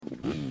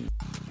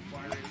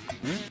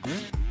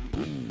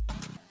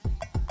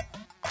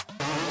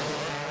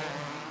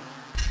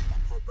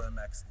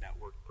PulpMX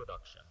Network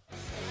production.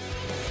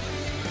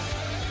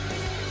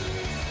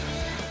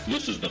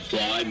 This is the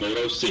Fly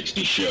Moto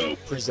 60 Show,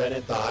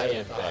 presented by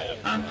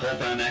NFAB on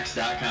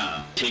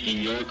PulpMX.com, taking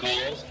your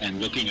calls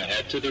and looking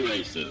ahead to the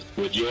races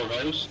with your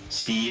host,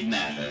 Steve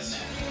Matthes.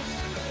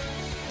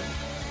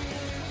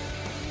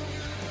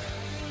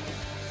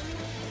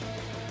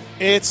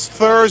 It's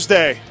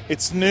Thursday.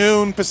 It's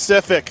noon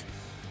Pacific.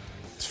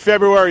 It's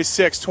February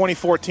 6,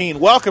 2014.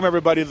 Welcome,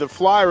 everybody, to the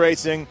Fly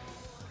Racing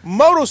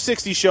Moto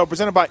 60 Show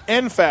presented by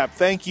NFAB.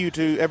 Thank you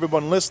to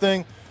everyone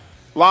listening,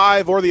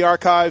 live or the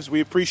archives. We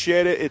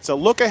appreciate it. It's a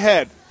look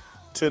ahead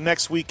to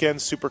this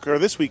weekend's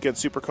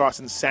Supercross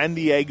in San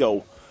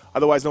Diego,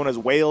 otherwise known as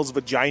Whale's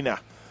Vagina.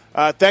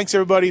 Thanks,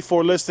 everybody,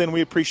 for listening.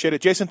 We appreciate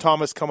it. Jason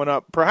Thomas coming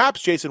up.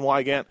 Perhaps Jason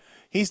Wygant.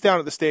 He's down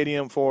at the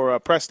stadium for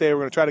press day.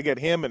 We're going to try to get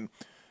him and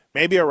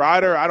maybe a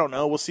rider. I don't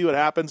know. We'll see what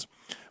happens.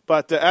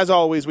 But as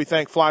always, we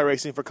thank Fly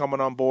Racing for coming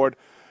on board.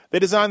 They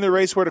designed the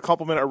racewear to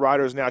complement a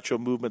rider's natural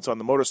movements on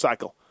the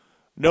motorcycle.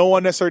 No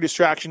unnecessary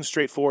distractions,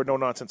 straightforward, no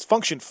nonsense.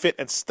 Function, fit,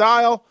 and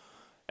style.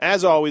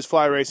 As always,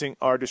 Fly Racing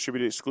are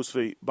distributed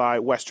exclusively by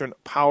Western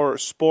Power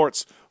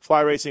Sports.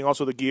 Fly Racing,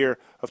 also the gear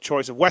of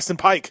choice of Weston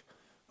Pike,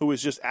 who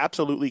is just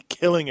absolutely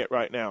killing it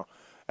right now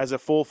as a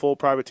full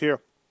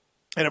privateer.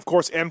 And, of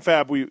course,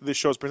 NFAB. This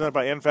show is presented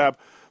by NFAB,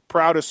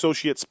 proud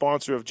associate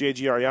sponsor of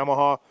JGR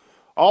Yamaha.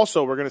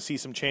 Also, we're going to see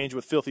some change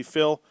with Filthy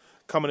Phil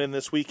coming in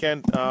this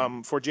weekend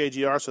for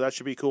JGR, so that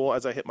should be cool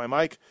as I hit my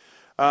mic.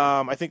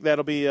 I think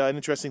that'll be an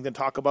interesting thing to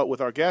talk about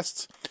with our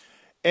guests.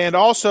 And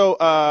also,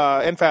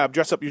 NFAB,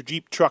 dress up your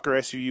Jeep, truck, or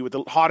SUV with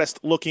the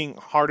hottest-looking,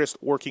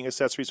 hardest-working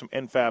accessories from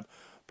NFAB.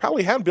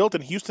 Probably hand-built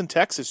in Houston,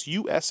 Texas,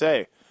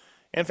 USA.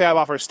 NFAB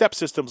offers step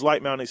systems,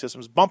 light mounting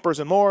systems, bumpers,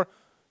 and more.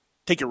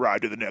 Take your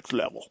ride to the next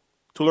level.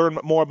 To learn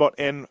more about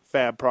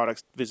NFAB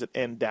products, visit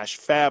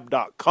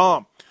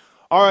n-fab.com.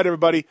 All right,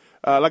 everybody.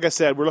 Like I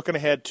said, we're looking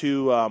ahead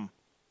to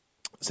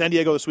San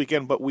Diego this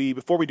weekend, but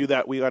before we do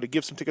that, we got to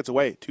give some tickets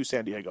away to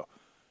San Diego.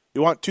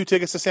 You want 2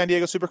 tickets to San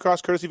Diego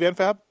Supercross courtesy of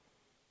NFAB?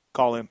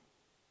 Call in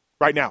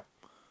right now.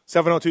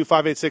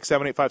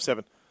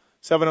 702-586-7857.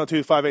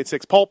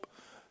 702-586-PULP.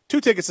 2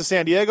 tickets to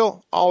San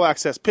Diego,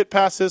 all-access pit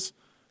passes,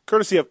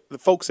 courtesy of the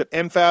folks at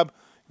NFAB.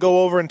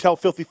 Go over and tell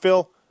Filthy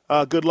Phil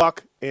good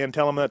luck and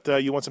tell him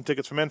that you want some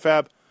tickets from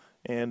NFAB,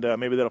 and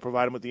maybe that'll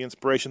provide him with the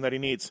inspiration that he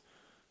needs.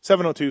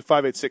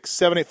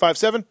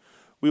 702-586-7857.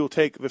 We will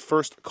take the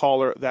first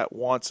caller that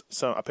wants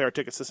a pair of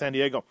tickets to San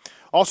Diego.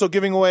 Also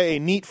giving away a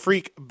Neat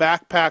Freak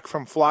backpack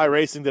from Fly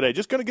Racing today.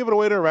 Just going to give it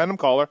away to a random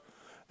caller.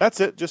 That's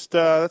it. Just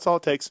that's all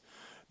it takes.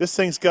 This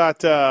thing's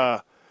got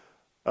an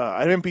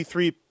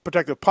MP3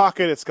 protective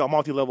pocket. It's got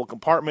multi-level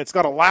compartment. It's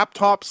got a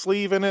laptop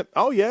sleeve in it.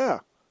 Oh, yeah.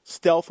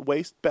 Stealth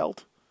waist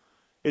belt.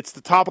 It's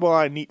the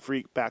top-of-the-line Neat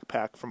Freak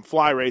backpack from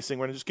Fly Racing.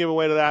 We're going to just give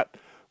away to that.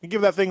 We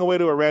give that thing away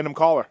to a random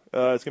caller.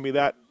 It's going to be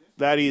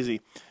that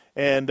easy.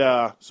 And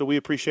so we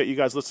appreciate you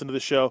guys listening to the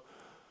show.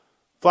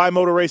 Fly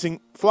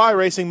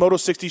Racing Moto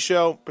 60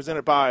 Show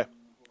presented by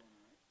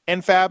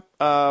NFAB.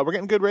 We're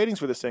getting good ratings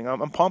for this thing.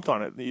 I'm pumped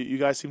on it. You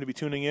guys seem to be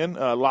tuning in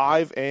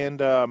live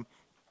and on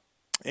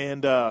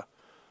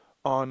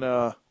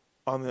the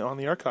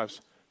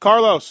archives.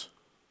 Carlos.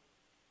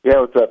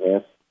 Yeah, what's up,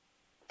 man?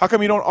 How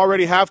come you don't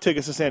already have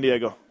tickets to San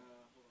Diego?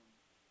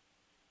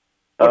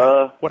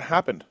 What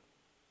happened?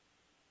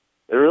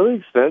 They're really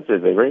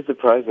expensive. They raise the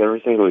price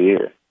every single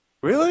year.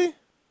 Really?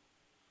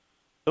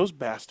 Those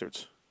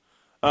bastards.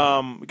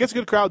 It gets a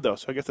good crowd though,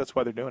 so I guess that's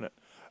why they're doing it.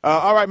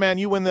 All right, man,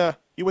 you win the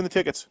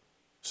tickets.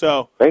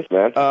 So thanks,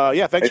 man.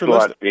 Yeah, thanks for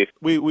listening.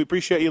 We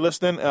appreciate you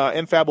listening.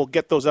 NFAB will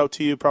get those out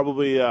to you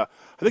probably. I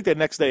think the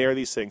next day air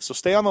these things. So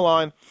stay on the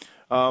line.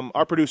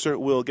 Our producer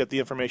will get the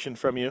information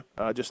from you.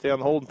 Just stay on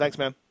the hold. And thanks,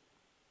 man.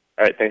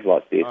 All right, thanks a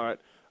lot, Steve. All right.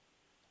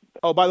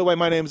 Oh, by the way,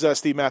 my name's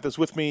Steve Matthes.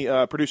 With me,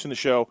 producing the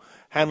show,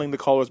 handling the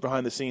callers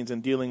behind the scenes,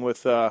 and dealing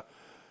with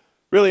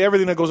really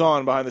everything that goes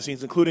on behind the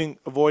scenes, including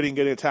avoiding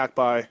getting attacked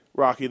by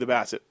Rocky the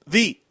Basset.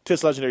 The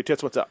Tits Legendary.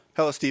 Tits, what's up?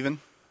 Hello, Steven.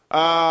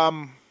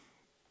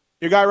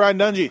 Your guy, Ryan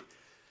Dungey.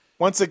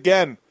 Once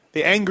again,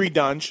 the angry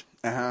Dunge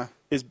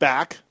is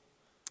back,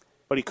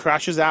 but he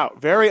crashes out.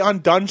 Very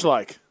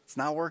undunge-like. It's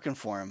not working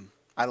for him.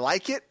 I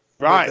like it.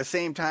 Right. But at the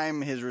same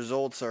time, his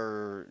results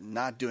are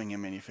not doing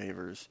him any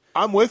favors.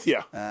 I'm with you.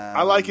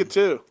 I like it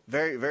too.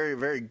 Very, very,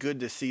 very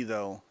good to see,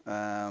 though.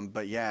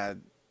 But yeah,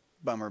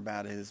 bummer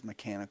about his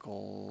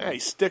mechanical. Yeah, he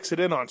sticks it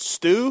in on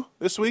Stu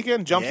this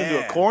weekend, jumps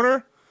into a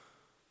corner.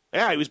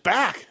 Yeah, he was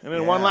back. And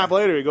then one lap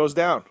later, he goes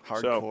down.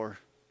 Hardcore.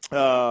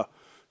 So,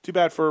 too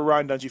bad for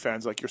Ryan Dungey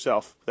fans like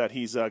yourself that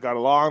he's got a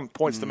long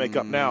points to make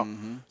up now.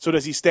 So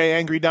does he stay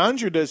angry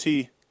Dunge, or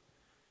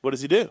what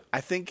does he do?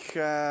 I think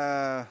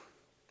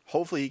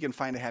hopefully he can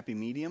find a happy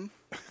medium.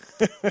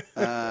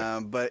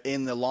 But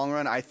in the long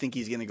run, I think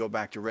he's going to go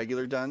back to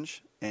regular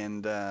Dunge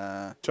and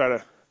try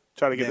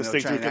to get this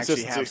thing through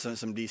consistency. Actually have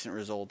some decent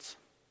results.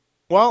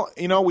 Well,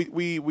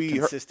 we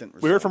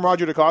heard from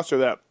Roger DeCoster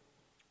that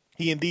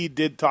he indeed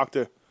did talk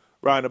to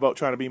Ryan about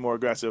trying to be more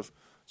aggressive.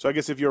 So I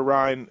guess if you're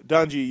Ryan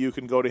Dungey, you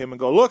can go to him and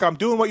go, look, I'm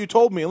doing what you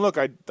told me, and look,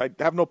 I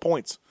have no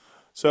points.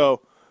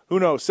 So who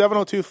knows?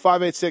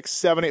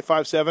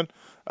 702-586-7857.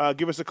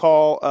 Give us a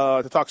call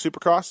to talk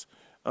Supercross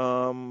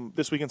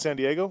this week in San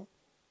Diego.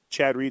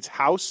 Chad Reed's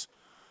house.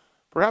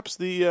 Perhaps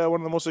the one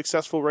of the most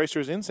successful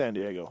racers in San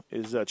Diego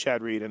is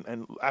Chad Reed.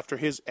 And after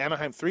his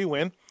Anaheim 3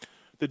 win,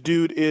 the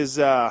dude is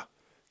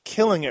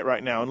killing it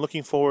right now and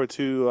looking forward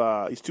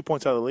to he's 2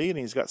 points out of the lead, and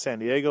he's got San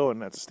Diego,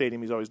 and that's a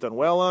stadium he's always done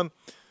well on.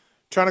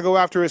 Trying to go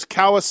after his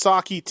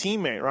Kawasaki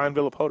teammate, Ryan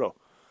Villapoto.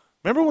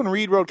 Remember when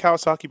Reed rode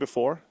Kawasaki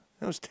before?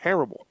 It was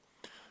terrible.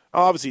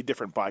 Obviously,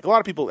 different bike. A lot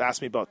of people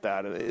ask me about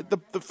that.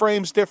 The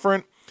frame's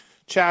different.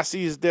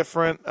 Chassis is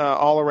different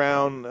all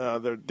around.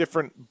 The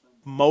different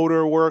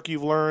motor work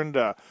you've learned.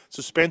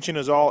 Suspension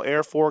is all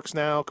air forks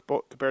now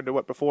compared to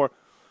what before.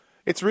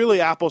 It's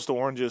really apples to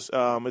oranges.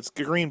 It's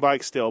a green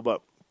bike still,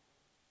 but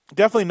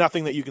definitely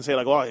nothing that you can say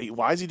like, "Oh,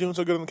 why is he doing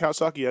so good on the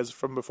Kawasaki as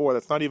from before?"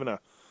 That's not even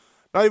a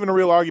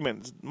real argument.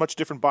 It's a much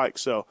different bike.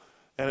 So,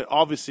 and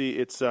obviously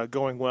it's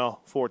going well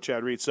for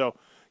Chad Reed. So,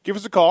 give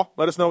us a call.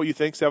 Let us know what you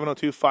think.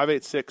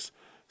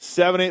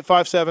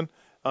 702-586-7857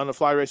 on the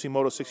Fly Racing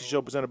Moto 60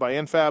 show presented by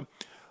NFAB.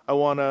 I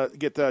want to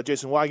get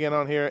Jason Wygant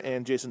on here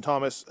and Jason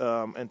Thomas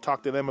and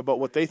talk to them about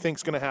what they think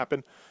is going to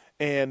happen.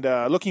 And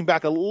looking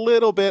back a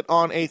little bit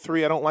on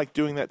A3, I don't like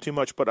doing that too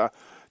much, but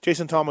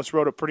Jason Thomas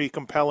wrote a pretty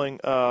compelling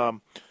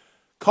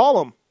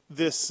column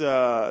this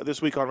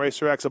week on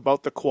RacerX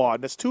about the quad.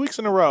 And it's 2 weeks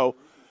in a row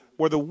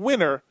where the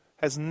winner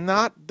has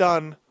not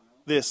done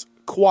this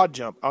quad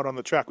jump out on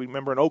the track. We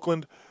remember in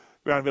Oakland,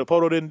 Ryan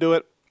Villapoto didn't do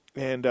it.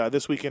 And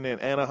this weekend in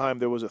Anaheim,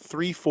 there was a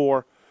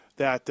 3-4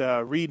 that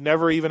Reed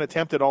never even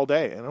attempted all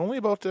day. And only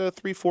about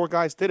 3-4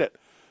 guys did it.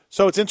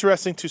 So it's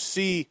interesting to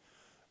see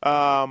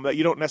that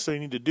you don't necessarily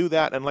need to do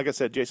that. And like I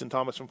said, Jason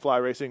Thomas from Fly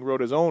Racing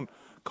wrote his own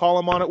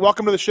column on it.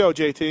 Welcome to the show,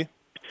 JT.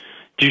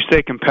 Did you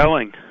say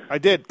compelling? I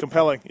did.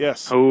 Compelling,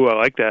 yes. Oh, I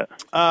like that.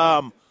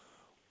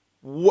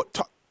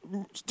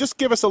 Just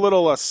give us a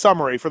little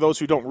summary for those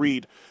who don't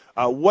read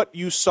what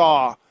you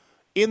saw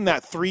in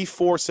that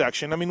 3-4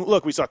 section. I mean,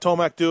 look, we saw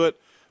Tomac do it.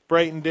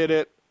 Brayton did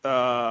it.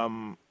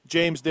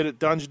 James did it.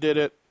 Dunge did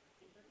it.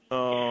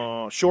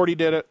 Shorty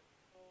did it.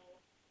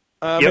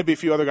 Maybe a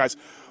few other guys.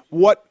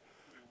 But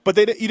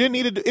you didn't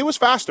need to. It was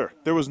faster.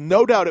 There was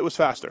no doubt it was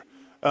faster.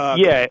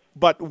 Yeah.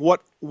 But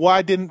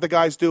why didn't the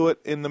guys do it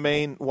in the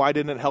main? Why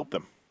didn't it help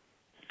them?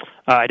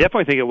 I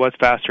definitely think it was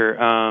faster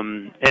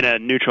in a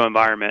neutral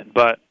environment.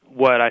 But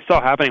what I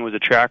saw happening was the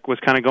track was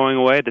kind of going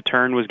away. The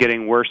turn was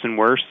getting worse and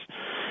worse.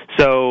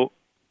 So,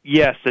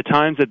 yes, the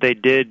times that they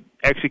did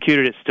execute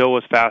it still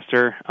was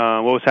faster.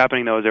 What was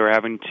happening, though, is they were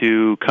having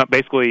to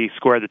basically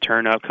square the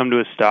turn up, come to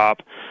a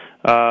stop,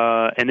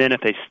 and then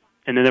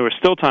there were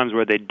still times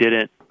where they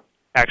didn't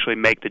actually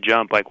make the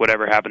jump, like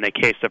whatever happened, they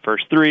cased the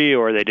first 3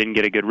 or they didn't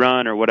get a good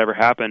run or whatever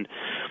happened.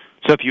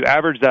 So if you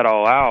average that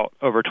all out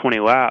over 20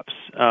 laps,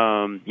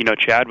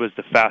 Chad was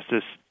the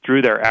fastest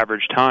through their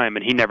average time,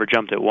 and he never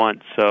jumped it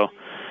once. So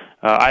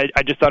I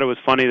just thought it was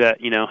funny that,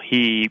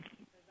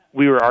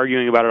 we were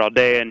arguing about it all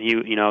day, and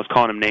I was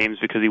calling him names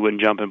because he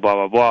wouldn't jump and blah,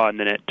 blah, blah, and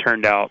then it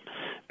turned out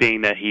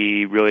being that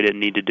he really didn't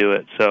need to do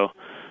it. So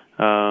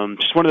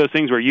just one of those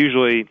things where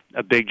usually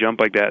a big jump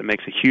like that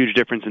makes a huge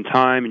difference in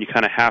time, and you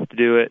kind of have to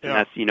do it, and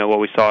that's, what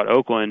we saw at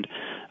Oakland.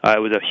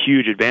 It was a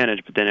huge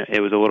advantage, but then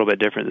it was a little bit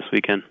different this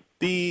weekend.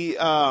 Then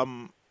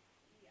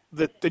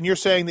you're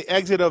saying the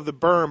exit of the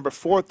berm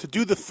before, to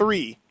do the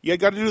 3, you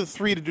got to do the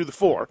 3 to do the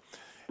 4.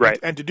 Right.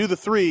 And to do the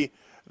 3,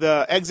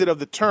 the exit of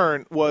the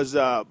turn was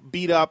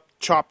beat up,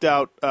 chopped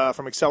out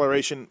from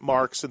acceleration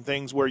marks and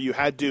things where you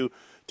had to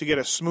get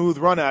a smooth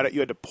run at it, you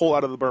had to pull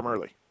out of the berm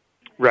early.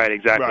 Right,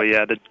 exactly. Right.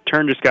 Yeah, the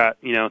turn just got,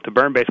 the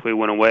berm basically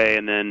went away,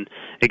 and then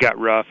it got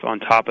rough on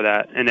top of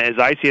that. And as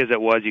icy as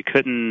it was, you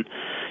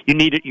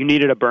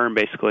needed a berm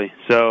basically.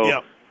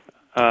 So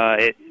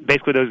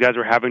basically those guys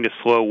were having to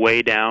slow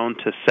way down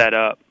to set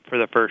up for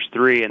the first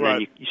 3, and then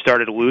you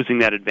started losing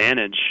that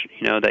advantage,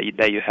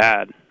 that you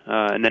had.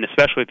 And then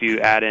especially if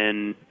you add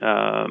in,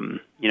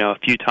 a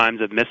few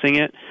times of missing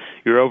it,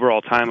 your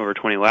overall time over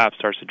 20 laps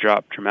starts to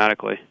drop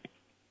dramatically.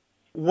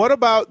 What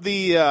about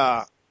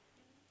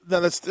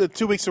that's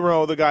 2 weeks in a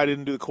row the guy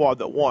didn't do the quad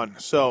that won.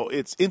 So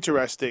it's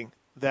interesting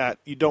that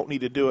you don't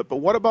need to do it. But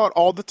what about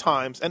all the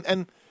times?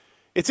 And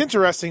it's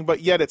interesting,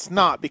 but yet it's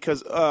not,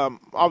 because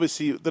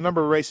obviously the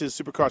number of races,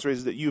 Supercross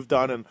races that you've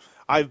done and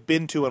I've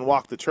been to and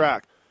walked the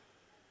track,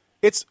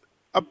 it's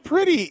a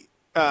pretty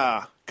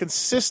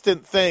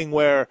consistent thing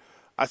where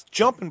a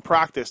jump in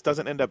practice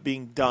doesn't end up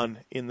being done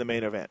in the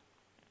main event.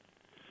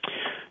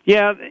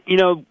 Yeah,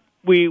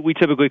 we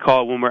typically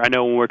call it when we're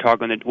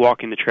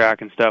walking the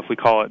track and stuff, we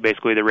call it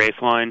basically the race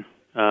line.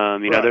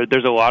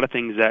 There's a lot of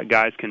things that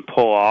guys can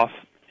pull off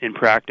in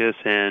practice,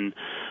 and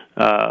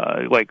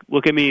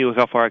look at me, look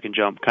how far I can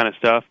jump kind of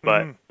stuff.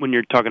 But when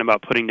you're talking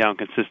about putting down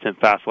consistent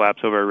fast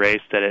laps over a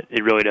race, that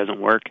it really doesn't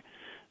work.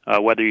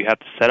 Whether you have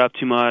to set up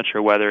too much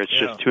or whether it's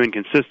just too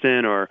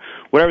inconsistent or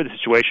whatever the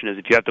situation is,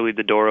 if you have to leave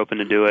the door open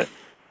to do it,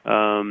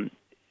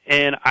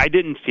 And I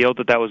didn't feel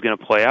that was going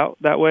to play out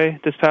that way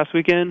this past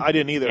weekend. I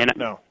didn't either. And,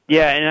 no.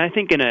 Yeah, and I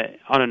think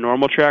on a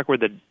normal track where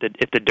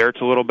if the dirt's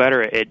a little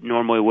better, it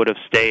normally would have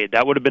stayed.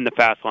 That would have been the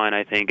fast line,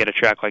 I think, at a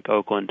track like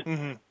Oakland.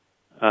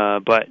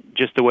 Mm-hmm. But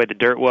just the way the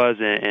dirt was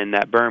and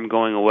that berm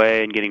going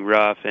away and getting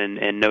rough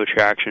and no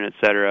traction, et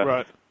cetera,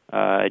 right.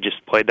 It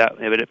just played out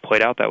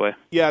that way.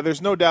 Yeah,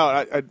 there's no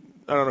doubt. I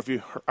don't know if you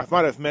heard, I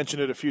might have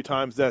mentioned it a few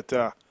times that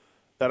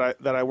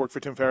I worked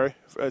for Tim Ferry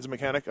as a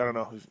mechanic. I don't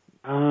know.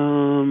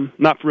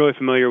 Not really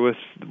familiar with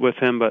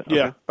him, but okay.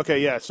 Yeah. Okay.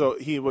 Yeah. So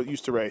he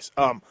used to race.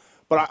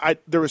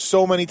 But there was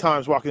so many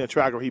times walking the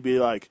track where he'd be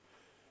like,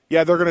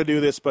 "Yeah, they're going to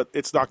do this, but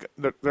they're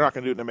not going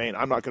to do it in the main.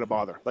 I'm not going to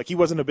bother." Like he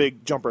wasn't a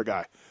big jumper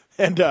guy,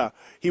 and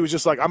he was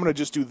just like, "I'm going to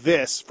just do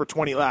this for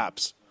 20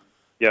 laps."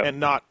 Yeah. And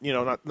not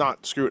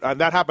screw it.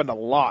 And that happened a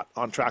lot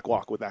on track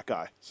walk with that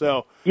guy.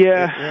 So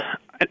yeah.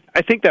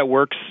 I think that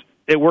works.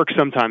 It works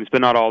sometimes,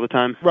 but not all the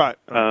time. Right.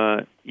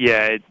 I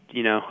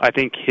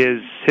think his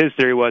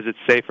theory was it's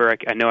safer.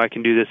 I know I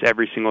can do this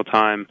every single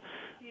time,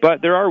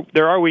 but there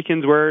are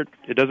weekends where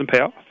it doesn't pay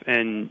off,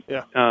 and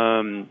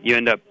you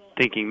end up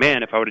thinking,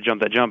 man, if I would have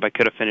jumped that jump, I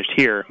could have finished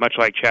here, much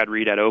like Chad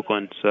Reed at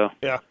Oakland. So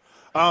yeah.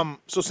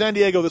 So San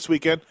Diego this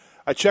weekend,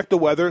 I checked the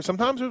weather.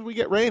 Sometimes we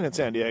get rain in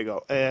San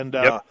Diego, and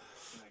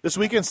this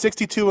weekend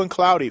 62 and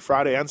cloudy,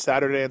 Friday and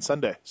Saturday and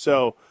Sunday.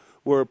 So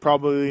we're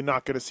probably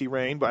not going to see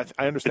rain, but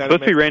I understand it's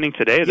supposed to be raining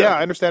today, though. Yeah,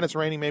 I understand it's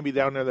raining maybe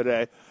down there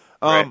today.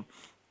 Right.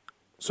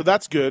 So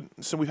that's good.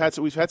 So we've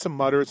had some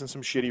mudders and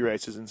some shitty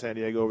races in San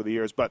Diego over the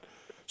years. But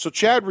so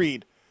Chad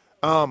Reed,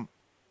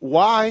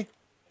 why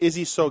is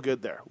he so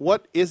good there?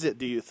 What is it?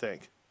 Do you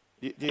think?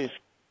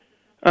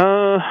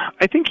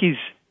 I think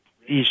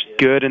he's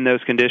good in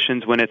those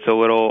conditions when it's a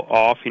little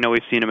off.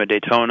 We've seen him at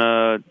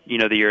Daytona.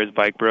 The year his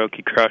bike broke,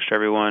 he crushed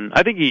everyone.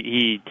 I think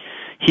he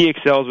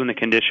excels when the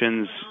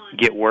conditions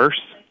get worse.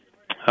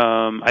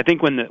 I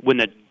think when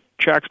the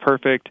track's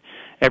perfect,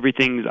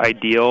 everything's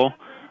ideal.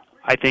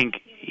 I think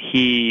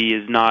he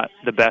is not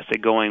the best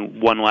at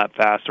going one lap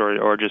fast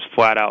or just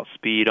flat out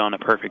speed on a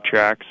perfect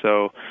track.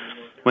 So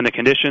when the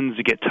conditions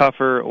get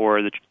tougher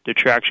or the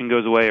traction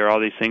goes away or all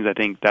these things, I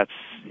think that's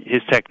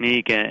his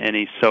technique, and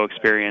he's so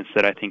experienced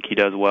that I think he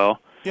does well.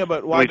 Yeah,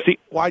 but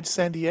why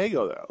San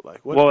Diego though?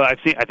 Like, what? Well, I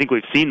think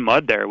we've seen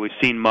mud there. We've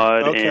seen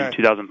mud in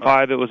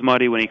 2005. It was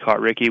muddy when he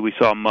caught Ricky. We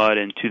saw mud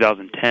in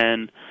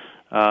 2010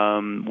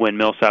 when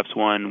Millsaps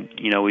won.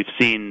 We've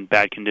seen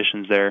bad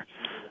conditions there.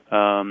 A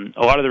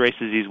lot of the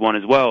races he's won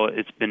as well,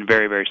 it's been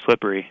very, very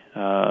slippery.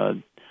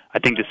 I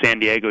think the San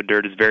Diego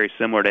dirt is very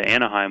similar to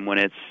Anaheim when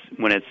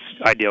it's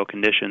ideal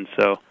conditions.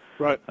 So,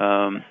 right.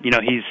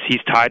 He's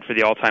tied for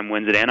the all-time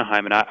wins at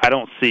Anaheim, and I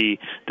don't see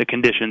the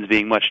conditions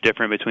being much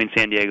different between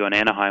San Diego and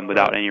Anaheim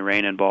without any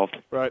rain involved.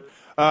 Right.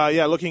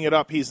 Looking it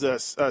up, he's the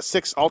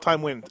sixth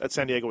all-time win at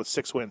San Diego with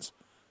 6 wins.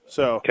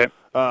 So, okay.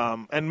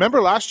 And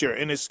remember last year,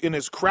 in his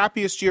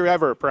crappiest year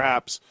ever,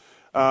 perhaps,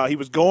 he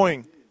was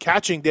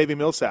catching Davey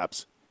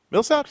Millsaps.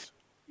 Millsaps?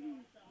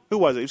 Who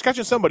was it? He was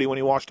catching somebody when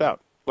he washed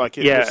out. He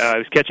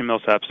was catching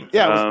Millsaps.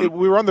 Yeah,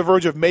 we were on the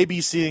verge of maybe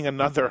seeing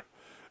another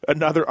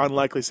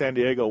unlikely San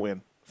Diego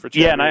win for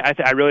Chad. Yeah, and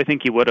I really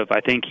think he would have.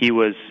 I think he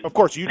was. Of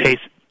course, you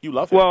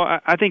love him. Well,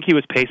 I think he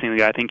was pacing the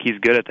guy. I think he's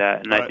good at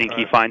that, and I think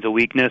he finds a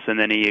weakness and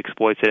then he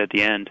exploits it at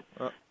the end.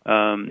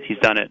 He's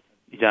done it.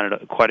 He's done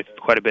it quite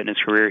a bit in his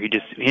career.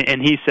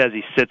 He says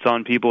he sits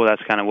on people.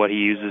 That's kind of what he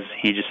uses.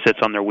 He just sits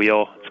on their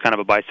wheel. It's kind of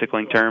a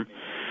bicycling term.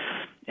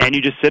 And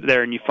you just sit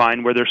there and you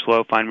find where they're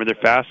slow, find where they're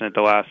fast, and at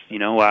the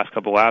last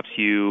couple laps,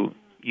 you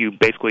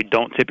basically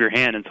don't tip your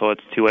hand until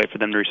it's too late for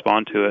them to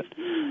respond to it.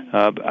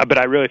 But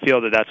I really feel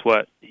that that's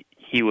what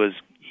he was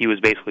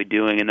basically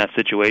doing in that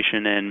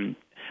situation, and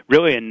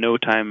really in no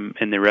time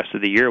in the rest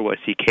of the year was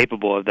he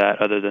capable of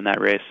that other than that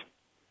race.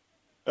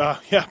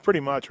 Yeah,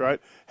 pretty much, right?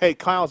 Hey,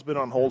 Kyle's been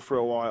on hold for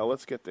a while.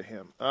 Let's get to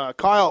him.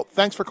 Kyle,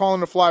 thanks for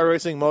calling the Fly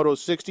Racing Moto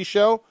 60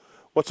 show.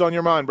 What's on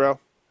your mind, bro?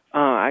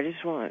 I just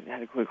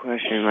had a quick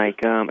question.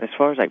 As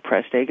far as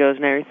press day goes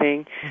and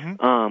everything,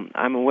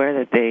 I'm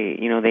aware that they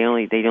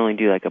only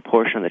do a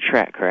portion of the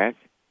track, correct?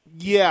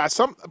 Yeah,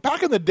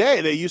 back in the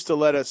day they used to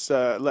let us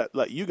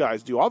let you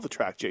guys do all the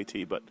track,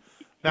 JT. But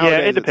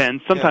nowadays it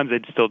depends. Sometimes they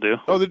still do.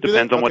 Oh,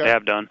 depends on what they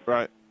have done.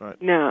 Right.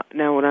 Now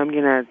what I'm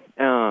gonna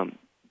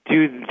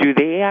do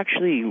they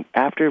actually,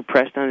 after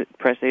press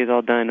day is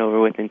all done and over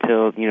with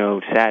until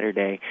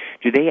Saturday,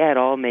 do they at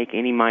all make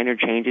any minor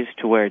changes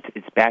to where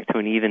it's back to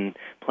an even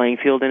playing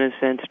field in a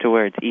sense, to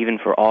where it's even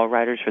for all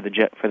riders for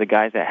the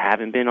guys that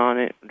haven't been on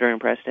it during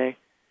press day,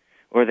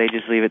 or they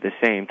just leave it the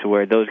same to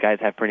where those guys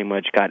have pretty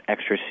much got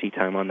extra seat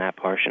time on that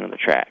portion of the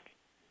track?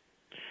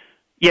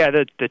 Yeah,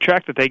 the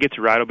track that they get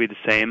to ride will be the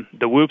same.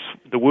 The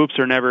whoops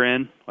are never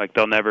in.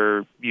 They'll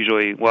never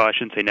usually. Well, I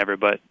shouldn't say never,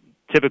 but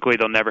typically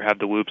they'll never have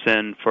the whoops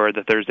in for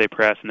the Thursday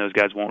press, and those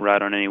guys won't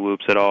ride on any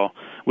whoops at all,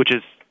 which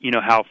is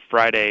how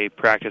Friday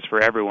practice for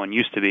everyone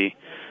used to be.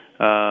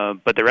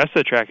 But the rest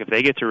of the track, if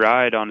they get to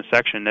ride on a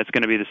section, that's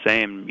going to be the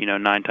same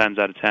 9 times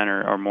out of 10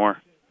 or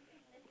more.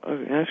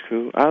 Okay, that's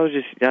cool. I was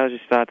just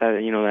thought that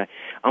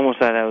I almost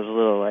thought that was a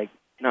little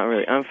not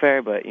really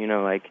unfair, but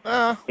like they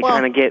well,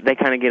 kind of get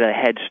a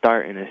head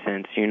start in a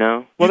sense,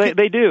 Well,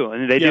 they do,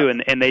 and they Yeah.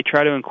 do, and they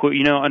try to include.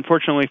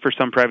 Unfortunately for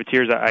some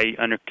privateers,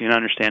 can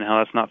understand how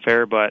that's not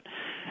fair, but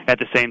at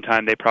the same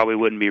time, they probably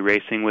wouldn't be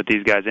racing with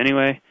these guys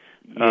anyway.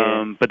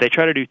 Yeah. But they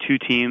try to do 2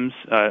 teams.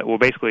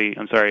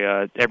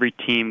 Every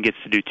team gets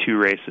to do 2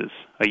 races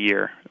a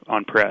year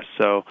on press,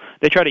 so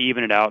they try to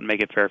even it out and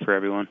make it fair for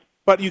everyone.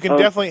 But you can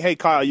definitely, hey,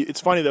 Kyle,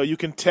 it's funny, though. You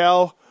can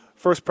tell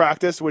first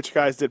practice which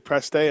guys did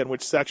press day and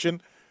which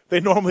section. They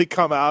normally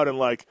come out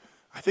and,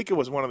 I think it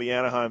was one of the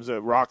Anaheims,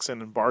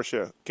 Roxon and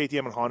Barsha,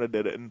 KTM and Honda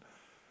did it, and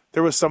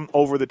there was some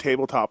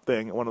over-the-tabletop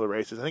thing at one of the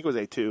races. I think it was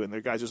A2, and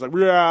the guys just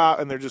yeah,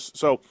 and they're just,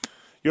 so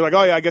you're like,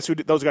 oh, yeah, I guess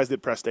those guys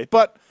did press day.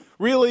 But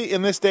really,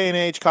 in this day and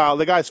age, Kyle,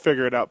 the guys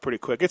figure it out pretty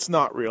quick. It's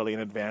not really an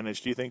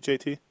advantage, do you think,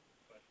 JT?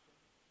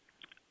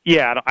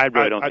 Yeah, I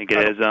really don't think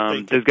it is.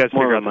 Those guys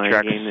figure out the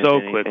track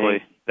so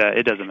quickly that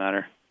it doesn't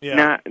matter.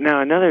 Yeah.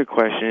 Now another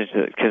question is,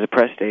 because the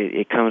press day,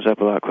 it comes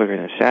up a lot quicker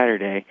than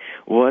Saturday.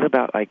 What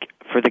about,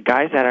 for the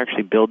guys that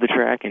actually build the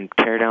track and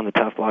tear down the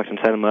tough blocks and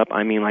set them up?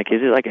 I mean, is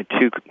it like a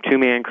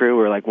two-man crew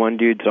where, one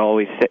dude's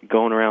always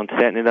going around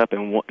setting it up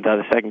and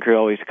the second crew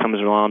always comes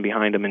along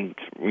behind him and,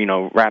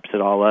 wraps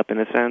it all up in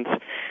a sense?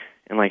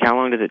 And, how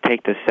long does it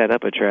take to set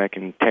up a track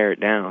and tear it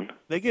down?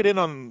 They get in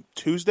on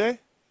Tuesday,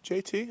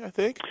 JT, I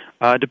think?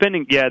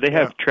 They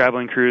have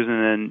traveling crews,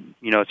 and then,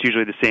 it's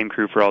usually the same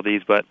crew for all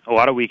these, but a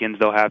lot of weekends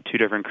they'll have 2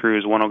 different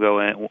crews. One will go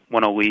in,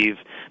 one will leave.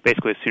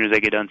 Basically, as soon as they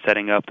get done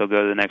setting up, they'll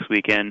go to the next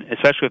weekend,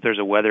 especially if there's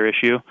a weather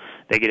issue.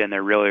 They get in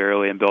there really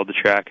early and build the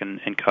track and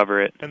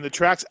cover it. And the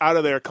track's out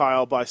of there,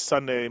 Kyle, by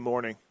Sunday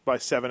morning, by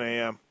 7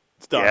 a.m.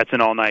 It's done. Yeah, it's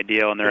an all-night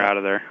deal, and they're out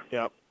of there.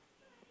 Yep.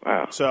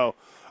 Wow. So,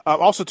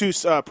 also, too,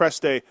 press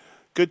day,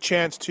 good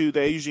chance to,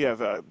 they usually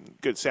have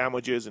good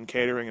sandwiches and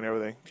catering and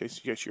everything, in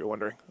case you're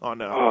wondering.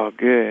 Oh,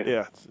 good.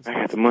 Yeah. I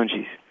got the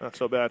munchies. Not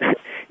so bad.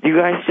 You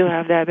guys still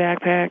have that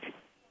backpack?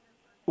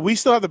 We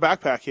still have the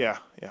backpack, yeah.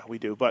 Yeah, we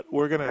do, but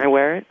we're going to... Can I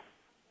wear it?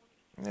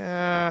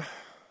 Yeah.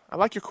 I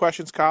like your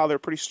questions, Kyle. They're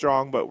pretty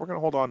strong, but we're going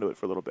to hold on to it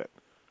for a little bit.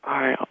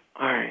 All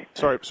right.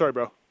 Sorry,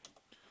 bro.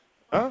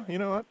 You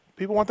know what?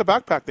 People want the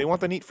backpack. They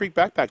want the Neat Freak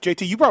backpack.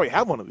 JT, you probably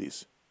have one of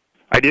these.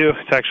 I do.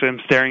 I'm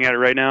staring at it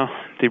right now.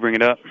 Do you bring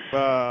it up?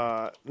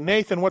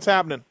 Nathan, what's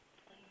happening?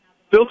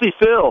 Filthy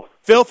Phil.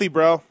 Filthy,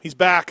 bro. He's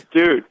back.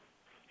 Dude,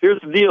 here's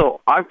the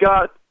deal. I've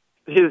got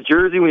his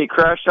jersey when he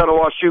crashed out of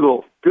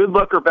Washougal. Good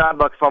luck or bad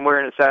luck if I'm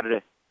wearing it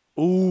Saturday.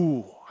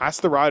 Ooh,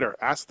 ask the rider.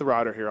 Ask the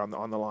rider here on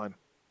the line.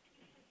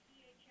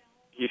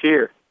 You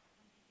hear?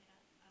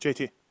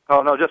 JT.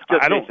 Oh, no, just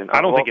I don't, Jason.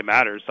 I don't think it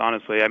matters,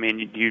 honestly. I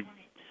mean,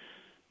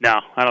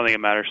 no, I don't think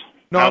it matters.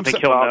 No, I don't think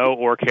he'll know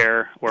or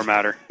care or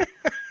matter.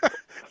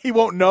 He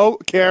won't know,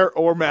 care,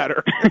 or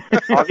matter.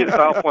 I'll get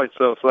style points,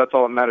 though, so that's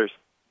all that matters.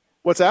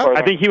 What's that?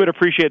 I think he would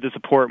appreciate the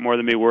support more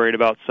than be worried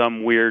about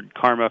some weird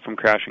karma from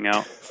crashing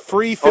out.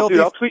 Free Filthy.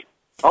 Dude,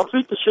 I'll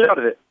tweet the shit out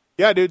of it.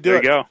 Yeah, dude, do there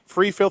it. You go.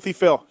 Free Filthy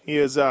Phil. He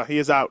is out.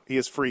 He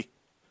is free.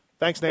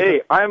 Thanks, Nathan.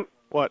 Hey, I'm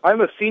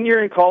a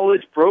senior in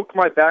college, broke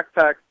my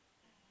backpack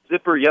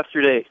zipper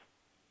yesterday,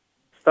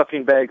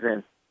 stuffing bags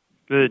in.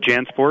 The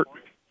JanSport?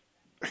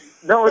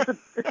 No, it's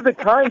a big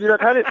time, dude.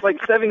 I've had it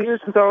 7 years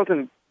since I was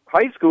in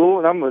high school,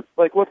 and I'm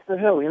like, what the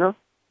hell,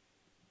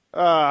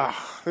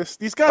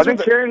 These guys. I've been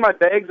carrying my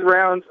bags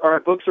around, or my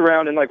books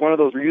around, in one of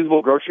those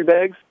reusable grocery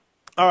bags.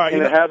 All right,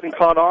 and it hasn't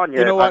caught on yet.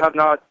 You know what? I have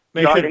not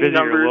Nathan, got any visit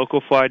numbers. your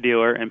local fly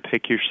dealer and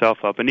pick yourself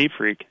up a Neat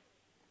Freak.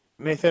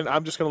 Nathan,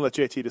 I'm just going to let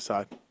JT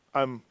decide.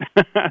 No,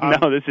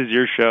 this is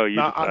your show.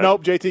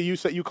 Nope,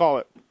 JT, you call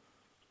it.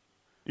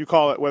 You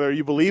call it. Whether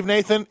you believe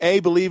Nathan, A,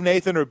 believe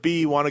Nathan, or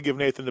B, want to give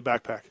Nathan the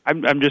backpack.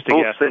 I'm just a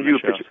guest on the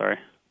show. Sorry.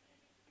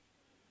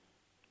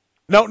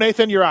 No,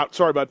 Nathan, you're out.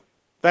 Sorry, bud.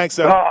 Thanks,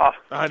 though.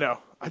 I know.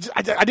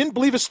 I didn't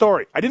believe his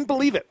story. I didn't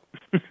believe it.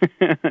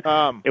 It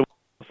was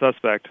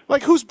suspect.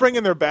 Who's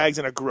bringing their bags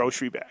in a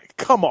grocery bag?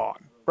 Come on,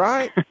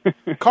 right?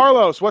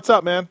 Carlos, what's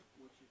up, man?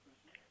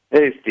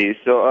 Hey, Steve.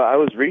 So I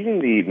was reading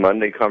the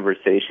Monday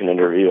Conversation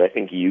interview I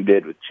think you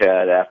did with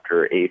Chad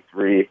after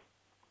A3,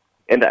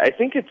 and I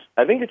think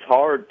it's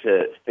hard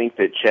to think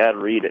that Chad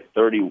Reed at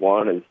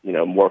 31 is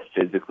more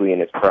physically in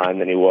his prime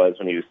than he was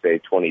when he was, say,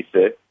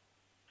 26.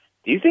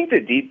 Do you think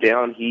that deep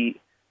down he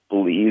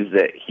believes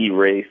that he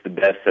raced the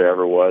best there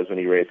ever was when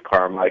he raced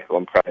Carmichael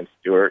and Prime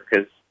Stewart?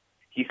 Because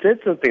he said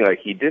something like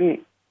he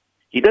doesn't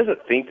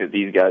think that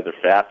these guys are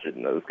faster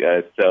than those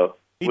guys. So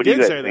what do you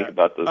guys think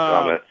about those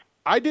comments?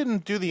 I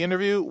didn't do the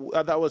interview.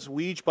 That was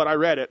Weege, but I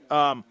read it.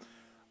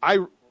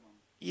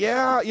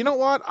 You know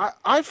what?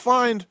 I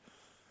found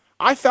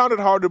it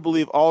hard to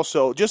believe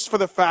also, just for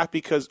the fact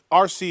because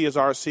RC is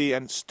RC,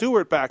 and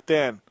Stewart back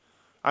then,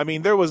 I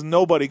mean, there was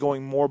nobody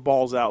going more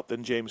balls out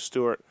than James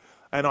Stewart,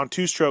 and on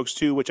two strokes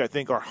too, which I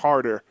think are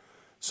harder.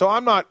 So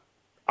I'm not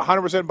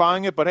 100%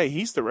 buying it, but hey,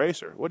 he's the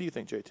racer. What do you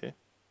think, JT?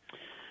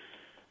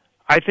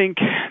 I think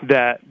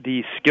that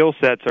the skill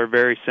sets are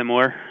very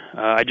similar.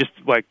 I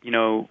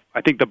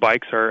think the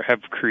bikes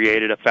have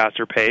created a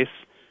faster pace.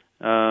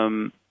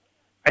 I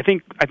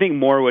think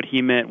more what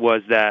he meant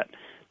was that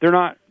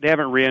they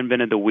haven't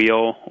reinvented the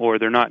wheel, or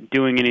they're not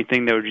doing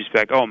anything that would just be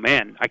like, oh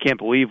man, I can't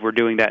believe we're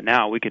doing that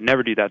now. We could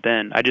never do that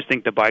then. I just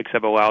think the bikes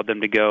have allowed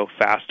them to go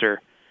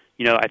faster.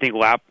 I think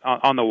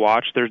on the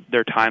watch,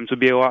 their times would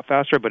be a lot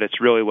faster, but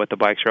it's really what the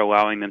bikes are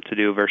allowing them to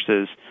do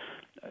versus,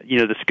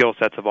 the skill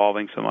set's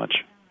evolving so much.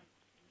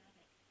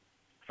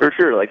 For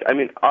sure.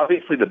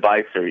 Obviously the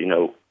bikes are,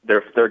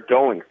 they're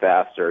going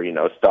faster,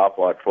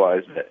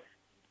 stopwatch-wise, but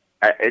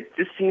it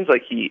just seems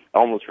like he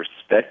almost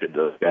respected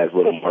those guys a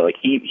little more. Like,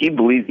 he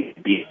believes he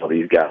could beat all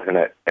these guys, and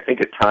I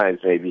think at times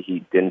maybe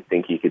he didn't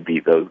think he could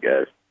beat those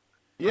guys.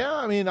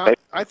 Yeah,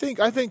 I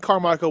think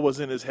Carmichael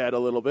was in his head a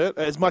little bit,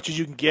 as much as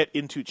you can get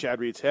into Chad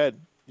Reed's head.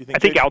 I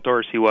think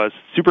outdoors he was.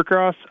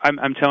 Supercross,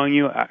 I'm telling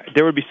you,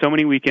 there would be so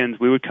many weekends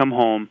we would come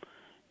home,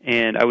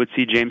 and I would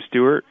see James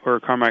Stewart or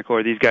Carmichael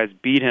or these guys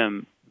beat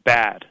him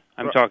bad.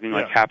 I'm talking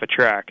like half a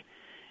track.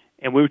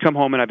 And we would come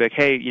home and I'd be like,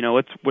 hey,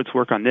 let's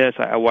work on this.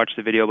 I watched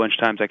the video a bunch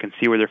of times. I can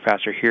see where they're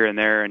faster here and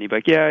there. And he'd be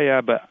like,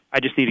 yeah, but I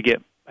just need to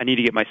get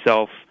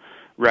myself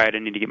right. I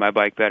need to get my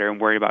bike better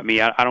and worry about me.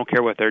 I don't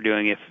care what they're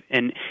doing.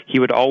 And he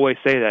would always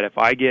say that if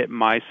I get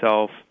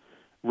myself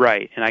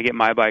right and I get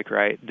my bike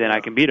right, then I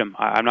can beat them.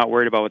 I'm not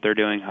worried about what they're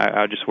doing.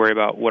 I'll just worry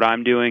about what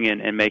I'm doing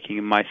and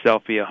making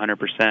myself be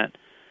 100%.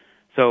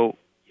 So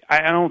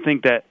I don't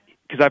think that,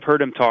 because I've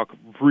heard him talk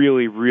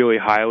really, really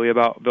highly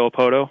about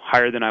Villopoto,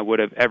 higher than I would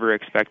have ever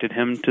expected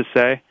him to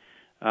say,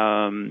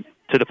 to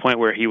the point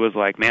where he was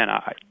like, man,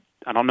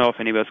 I don't know if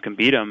any of us can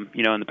beat him.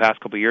 In the past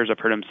couple of years I've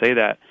heard him say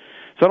that.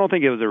 So I don't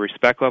think it was a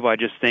respect level. I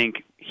just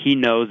think he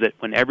knows that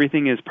when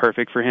everything is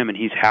perfect for him and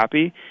he's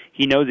happy,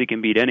 he knows he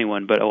can beat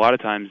anyone, but a lot of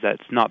times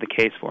that's not the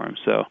case for him.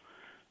 So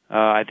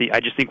I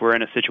just think we're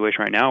in a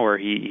situation right now where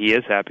he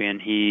is happy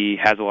and he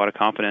has a lot of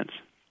confidence.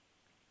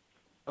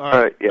 All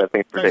right. Yeah,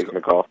 thanks for taking the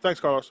call. Thanks,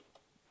 Carlos.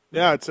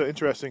 Yeah, it's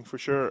interesting for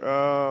sure.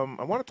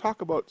 I want to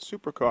talk about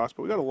Supercross,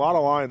 but we got a lot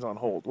of lines on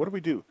hold. What do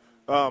we do?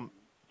 I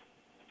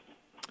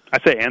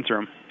say answer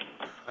them.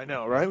 I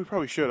know, right? We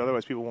probably should.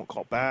 Otherwise, people won't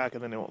call back,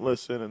 and then they won't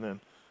listen, and then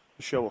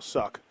the show will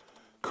suck.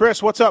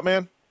 Chris, what's up,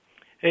 man?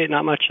 Hey,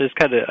 not much. Just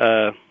kind of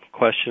a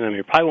question.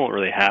 It probably won't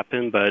really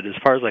happen, but as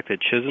far as the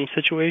Chisholm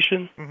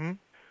situation,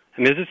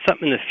 is it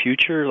something in the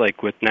future, with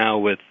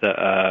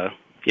the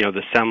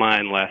the semi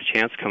and last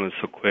chance coming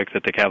so quick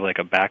that they can have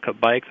a backup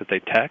bike that they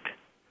tech?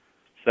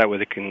 So that way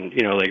they can,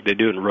 they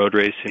do it in road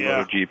racing,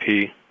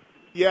 MotoGP.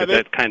 Yeah,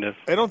 they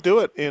don't do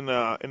it in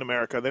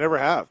America. They never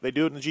have. They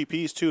do it in the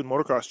GPs too, and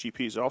motocross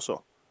GPs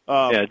also.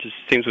 It just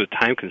seems with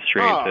time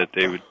constraints that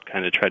they would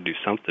kind of try to do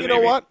something. You know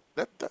what?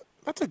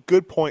 That's a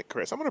good point,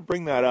 Chris. I'm going to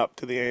bring that up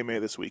to the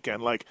AMA this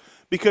weekend,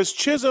 because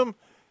Chisholm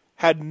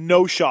had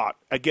no shot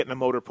at getting a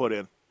motor put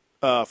in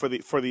for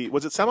the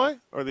was it semi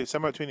or the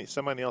semi between the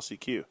semi and the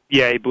LCQ?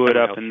 Yeah, he blew it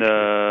up in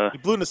the. He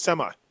blew in the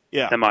semi.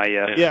 Yeah. Semi,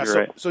 yeah.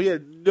 So he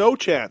had no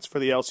chance for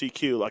the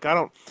LCQ. I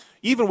don't,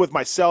 even with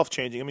myself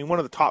changing, one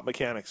of the top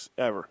mechanics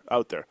ever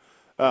out there.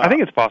 I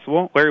think it's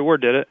possible. Larry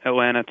Ward did it,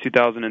 Atlanta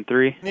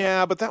 2003.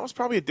 Yeah, but that was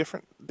probably a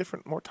different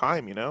more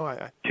time,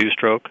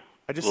 Two-stroke.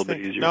 I just a little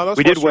think, bit easier. No,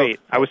 we did wait.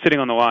 I was sitting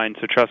on the line,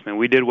 so trust me,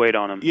 we did wait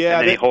on him. Yeah,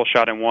 and then he whole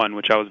shot in one,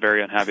 which I was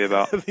very unhappy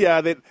about.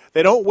 Yeah, they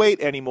don't wait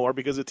anymore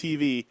because of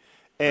TV.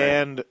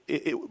 And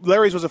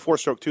Larry's was a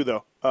 4-stroke too,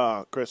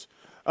 though, Chris.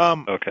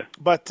 Okay.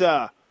 But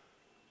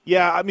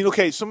yeah,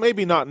 okay, so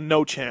maybe not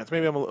no chance.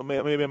 Maybe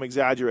I'm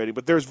exaggerating,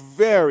 but there's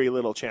very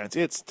little chance.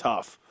 It's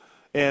tough,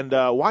 and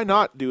why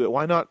not do it?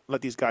 Why not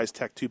let these guys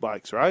tech 2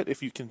 bikes, right?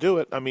 If you can do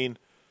it,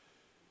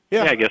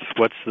 Yeah, I guess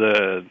what's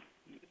the,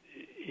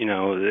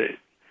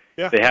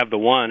 they have the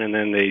one, and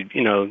then they,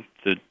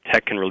 the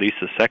tech can release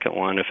the second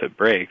one if it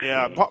breaks.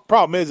 Yeah,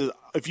 problem is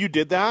if you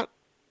did that,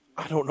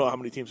 I don't know how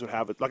many teams would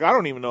have it. I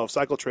don't even know if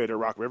Cycle Trade or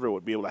Rock River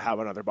would be able to have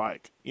another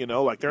bike.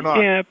 They're not.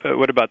 Yeah, but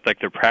what about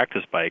their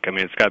practice bike?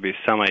 It's got to be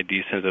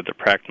semi-decent that they're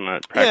practicing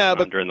on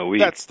during the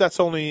week. That's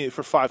only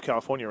for 5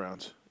 California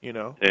rounds.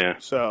 Yeah.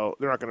 So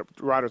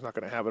rider's not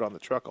going to have it on the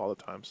truck all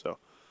the time. So.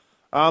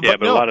 But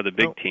a lot of the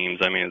big teams,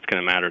 it's going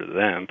to matter to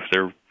them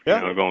because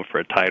they're going for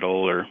a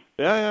title or.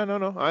 Yeah, no.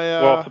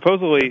 Well,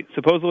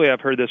 supposedly,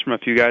 I've heard this from a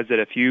few guys that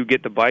if you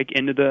get the bike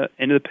into the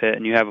pit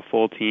and you have a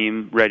full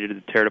team ready to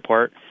tear it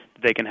apart,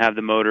 they can have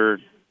the motor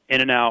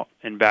in and out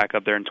and back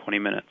up there in 20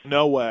 minutes.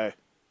 No way.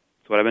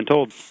 That's what I've been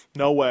told.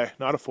 No way.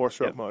 Not a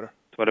 4-stroke motor.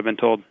 That's what I've been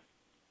told.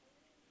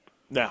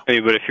 No. But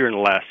if you're in the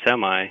last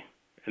semi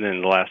and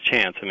then the last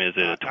chance, is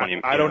it a 20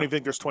 minutes? I don't even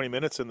think there's 20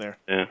 minutes in there.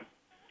 Yeah.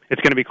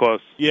 It's going to be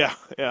close. Yeah.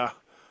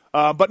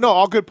 But no,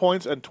 all good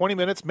points. And 20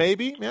 minutes,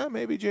 maybe. Yeah,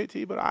 maybe,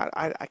 JT. But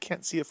I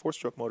can't see a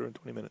 4-stroke motor in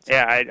 20 minutes.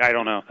 Yeah, I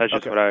don't know. That's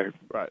just what I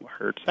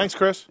heard. So. Thanks,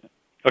 Chris.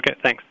 Okay,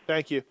 thanks.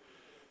 Thank you.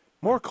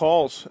 More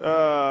calls.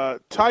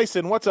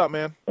 Tyson, what's up,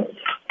 man?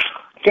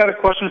 Got a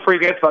question for you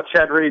guys about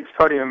Chad Reed's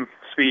podium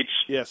speech.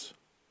 Yes.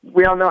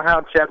 We all know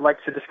how Chad likes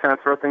to just kind of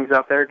throw things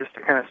out there just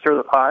to kind of stir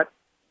the pot.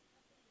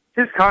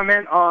 His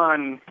comment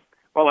on,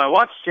 I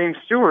watched James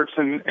Stewart's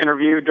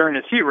interview during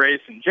his heat race,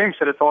 and James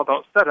said it's all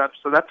about setup,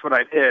 so that's what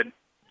I did.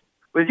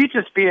 Was he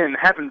just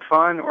having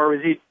fun, or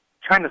was he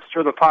trying to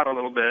stir the pot a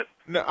little bit?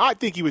 No, I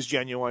think he was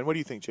genuine. What do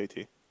you think,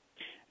 JT?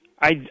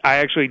 I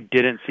actually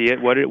didn't see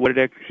it. What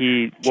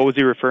was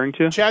he referring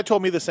to? Chad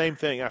told me the same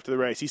thing after the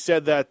race. He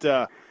said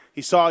that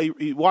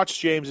he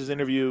watched James's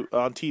interview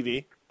on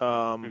TV,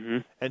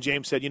 and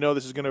James said,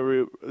 this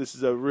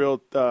is a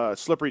real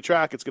slippery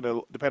track. It's going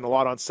to depend a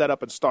lot on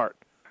setup and start.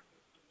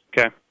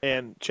 Okay.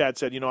 And Chad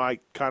said, I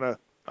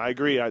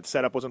agree.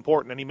 Setup was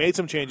important, and he made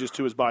some changes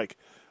to his bike.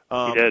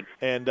 He did.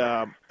 And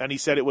he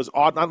said it was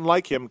odd,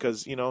 unlike him,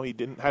 because he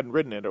hadn't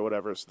ridden it or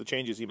whatever. So the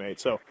changes he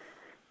made. So.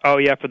 Oh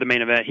yeah, for the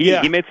main event,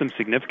 he made some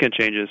significant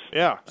changes.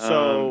 Yeah.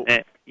 So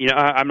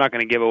I'm not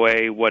going to give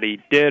away what he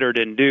did or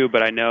didn't do,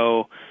 but I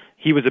know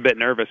he was a bit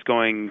nervous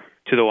going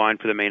to the line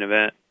for the main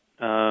event.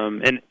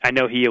 And I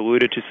know he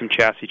alluded to some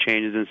chassis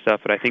changes and stuff,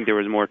 but I think there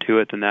was more to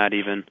it than that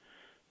even.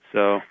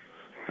 So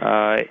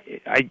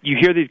you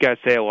hear these guys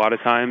say a lot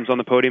of times on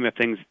the podium,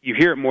 you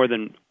hear it more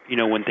than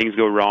when things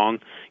go wrong.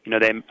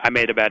 I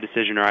made a bad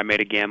decision or I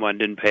made a gamble and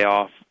didn't pay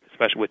off,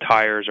 especially with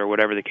tires or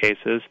whatever the case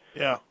is.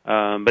 Yeah.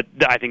 But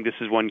I think this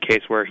is one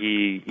case where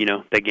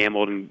they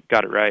gambled and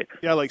got it right.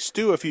 Yeah, like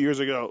Stu a few years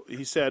ago,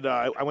 he said,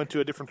 I went to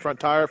a different front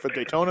tire for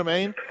Daytona,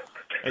 Maine.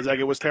 He's like,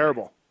 it was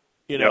terrible.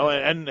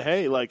 And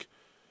hey, like,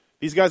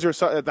 these guys are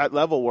at that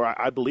level where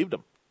I believed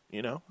them. For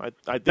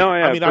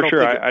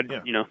sure.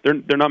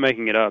 They're not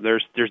making it up.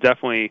 There's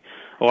definitely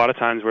a lot of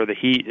times where the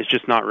heat is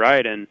just not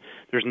right, and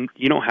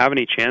you don't have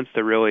any chance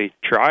to really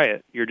try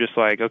it. You're just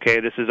like, okay,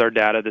 this is our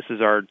data, this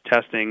is our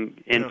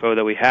testing info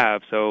that we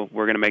have, so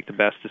we're going to make the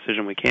best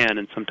decision we can,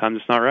 and sometimes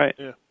it's not right.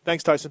 Yeah.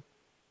 Thanks, Tyson.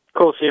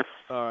 Cool, see you.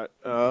 All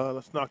right,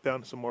 let's knock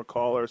down some more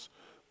callers.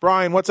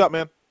 Brian, what's up,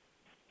 man?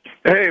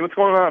 Hey, what's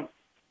going on?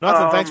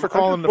 Nothing. Thanks for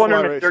calling. I'm just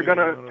wondering if they're going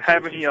to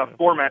have any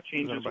format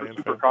changes for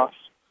Supercross.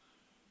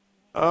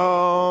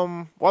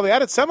 Well, they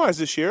added semis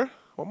this year.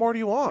 What more do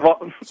you want?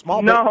 Well,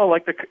 Small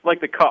like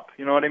the Cup.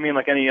 You know what I mean?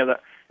 Like any of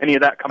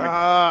that coming.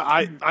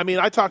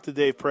 I talked to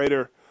Dave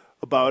Prater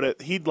about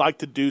it. He'd like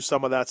to do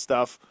some of that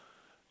stuff.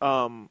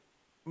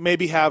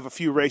 Maybe have a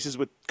few races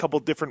with a couple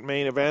different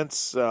main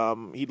events.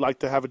 He'd like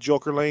to have a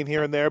joker lane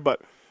here and there,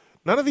 but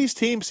none of these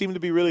teams seem to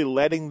be really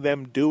letting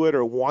them do it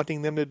or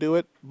wanting them to do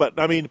it. But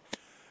I mean,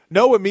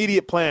 no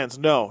immediate plans.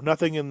 No,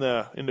 nothing in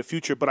the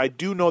future. But I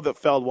do know that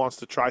Feld wants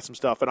to try some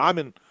stuff, and I'm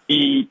in.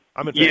 Yeah,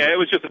 it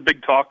was just a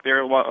big talk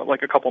there,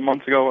 like a couple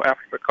months ago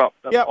after the Cup.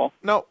 That's all.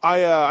 No,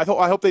 I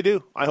hope they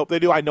do. I hope they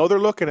do. I know they're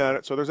looking at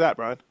it. So there's that,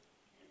 Brian.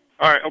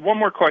 All right, one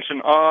more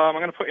question. I'm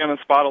going to put you on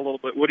the spot a little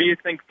bit. What do you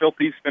think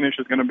Filthy's finish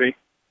is going to be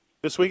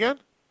this weekend?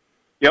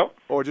 Yep.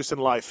 Or just in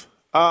life?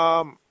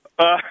 No.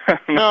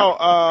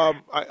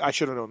 I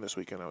should have known this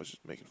weekend. I was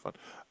just making fun.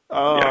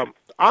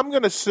 I'm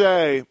going to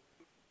say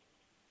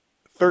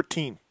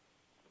 13.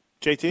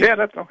 JT? Yeah,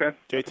 that's okay.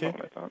 JT? That's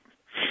what I thought.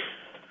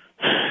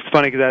 It's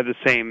funny because I have the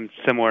same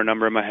similar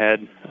number in my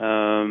head.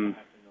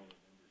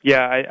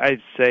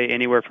 I'd say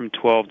anywhere from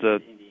 12 to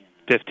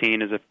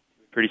 15 is a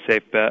pretty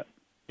safe bet.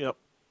 Yep.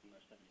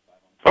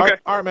 Okay.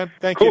 All right, man.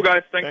 Thank you. Cool,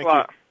 guys. Thanks a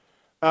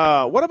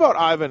lot. What about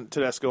Ivan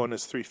Tedesco and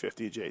his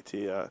 350,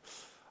 JT?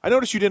 I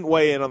noticed you didn't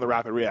weigh in on the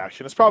rapid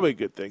reaction. It's probably a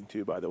good thing,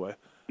 too, by the way.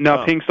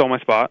 No, Ping stole my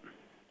spot.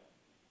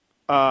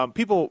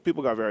 People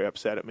got very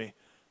upset at me.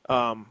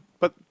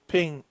 But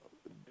Ping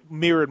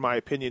mirrored my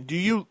opinion. Do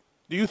you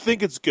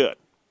think it's good?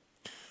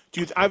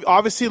 I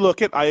obviously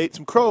look at. I ate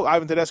some crow.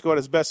 Ivan Tedesco had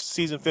his best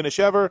season finish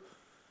ever.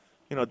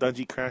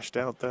 Dungey crashed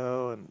out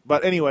though.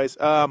 But anyways,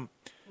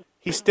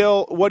 he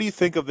still. What do you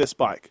think of this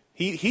bike?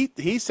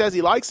 He says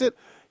he likes it.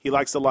 He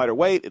likes the lighter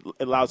weight. It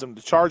allows him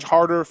to charge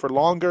harder for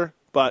longer.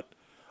 But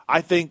I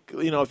think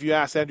if you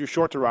asked Andrew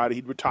Short to ride it,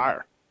 he'd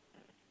retire.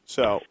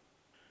 So.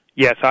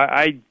 Yes,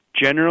 I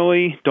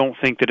generally don't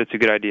think that it's a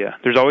good idea.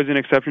 There's always an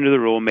exception to the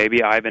rule.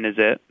 Maybe Ivan is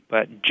it.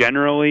 But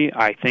generally,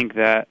 I think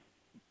that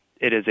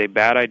it is a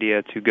bad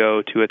idea to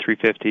go to a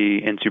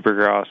 350 in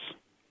Supercross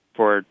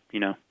for,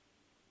 as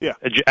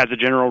a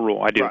general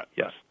rule. I do, right.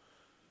 Yes.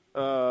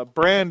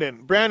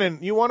 Brandon,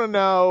 you want to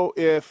know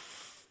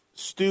if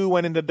Stu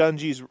went into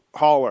Dungey's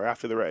hauler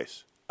after the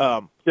race?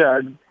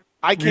 Yeah.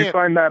 I can't. Did you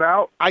find that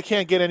out? I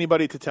can't get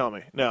anybody to tell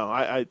me. No,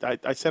 I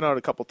sent out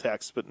a couple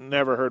texts, but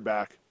never heard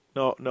back.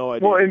 No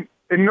idea. Well,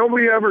 and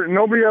nobody ever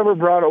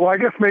brought it. Well, I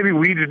guess maybe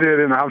Weege did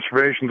in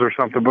observations or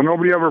something, but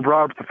nobody ever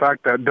brought up the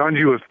fact that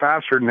Dungey was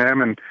faster than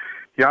him, and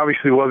he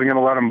obviously wasn't going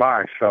to let him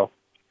by. So,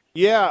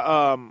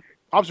 yeah,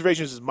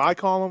 observations is my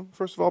column.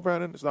 First of all,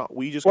 Brandon, it's not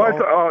Weege's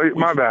column.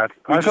 My bad.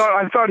 I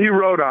thought he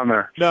wrote on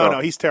there. No,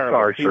 he's terrible.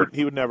 Sorry, sir.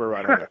 He would never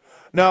write on there.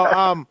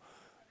 No,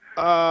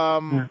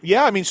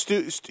 yeah, I mean,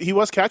 Stu, he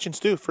was catching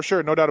Stu for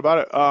sure, no doubt about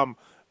it.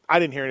 I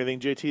didn't hear anything.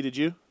 JT, did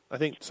you? I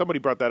think somebody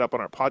brought that up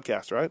on our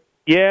podcast, right?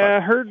 Yeah,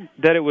 I heard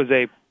that it was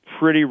a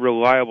pretty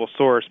reliable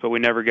source, but we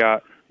never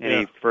got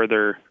any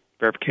further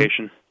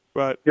verification.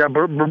 Right. Yeah,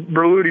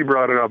 Berluti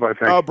brought it up, I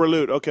think. Oh,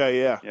 Berlut.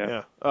 Okay, yeah.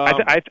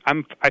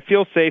 I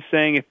feel safe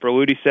saying if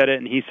Berluti said it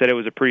and he said it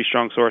was a pretty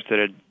strong source that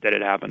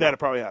it happened. That it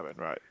probably happened,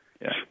 right?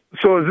 Yeah.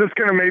 So is this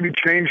going to maybe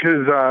change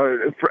his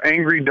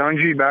angry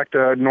Dungey back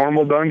to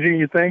normal Dungey,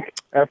 you think,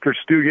 after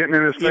Stu getting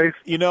in his face?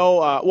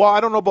 Well, I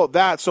don't know about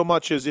that so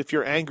much as if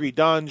you're angry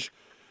Dunge,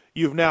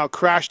 You've now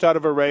crashed out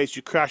of a race.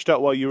 You crashed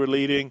out while you were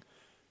leading.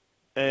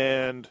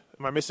 And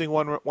am I missing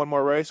one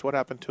more race? What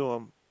happened to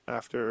him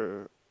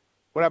after?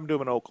 What happened to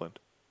him in Oakland?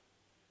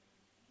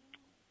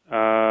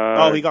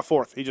 He got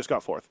fourth. He just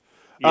got fourth.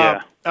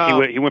 Yeah,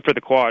 he went for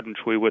the quad,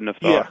 which we wouldn't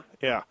have thought.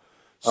 Yeah.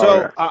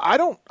 So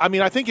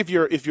I think if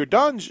you're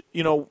Dunge,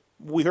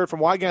 we heard from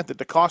Wygant that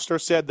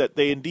DeCoster said that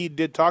they indeed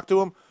did talk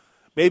to him.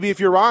 Maybe if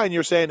you're Ryan,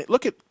 you're saying,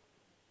 look,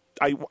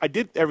 I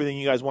did everything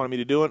you guys wanted me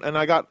to do, and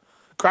I got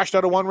crashed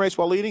out of one race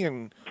while leading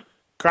and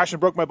crashed and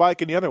broke my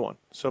bike in the other one.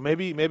 So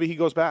maybe he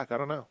goes back. I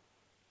don't know.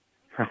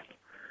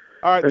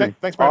 All right,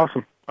 thanks, Brandon.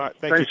 Awesome. All right,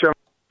 thanks, you.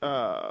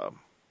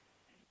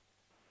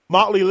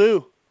 Motley Lou.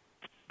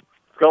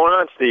 What's going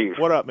on, Steve?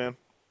 What up, man?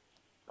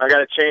 I got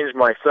to change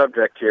my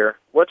subject here.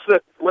 What's the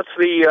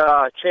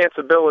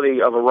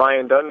chanceability of a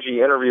Ryan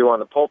Dungey interview on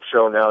the Pulp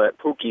Show now that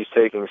Pookie's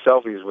taking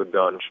selfies with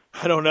Dunge?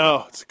 I don't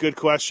know. It's a good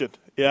question.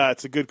 Yeah,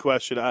 it's a good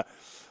question.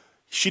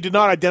 She did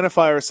not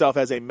identify herself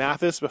as a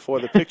Matthes before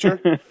the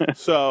picture,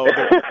 so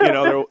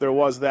there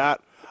was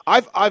that.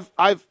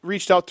 I've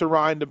reached out to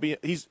Ryan to be.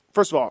 He's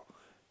first of all,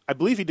 I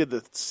believe he did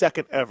the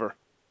second ever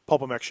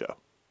Pulpamex show,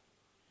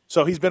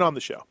 so he's been on the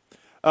show.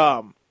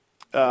 I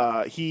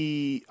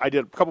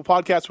did a couple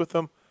podcasts with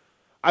him.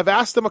 I've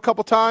asked him a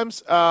couple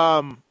times,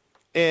 and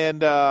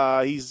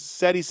he's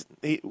said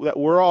that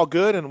we're all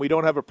good and we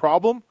don't have a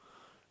problem,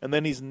 and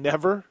then he's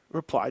never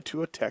replied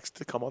to a text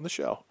to come on the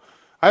show.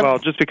 Well,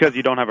 just because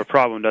you don't have a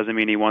problem doesn't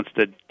mean he wants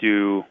to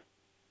do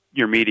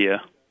your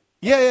media.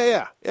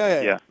 Yeah.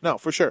 No,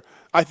 for sure.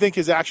 I think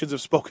his actions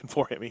have spoken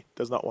for him. He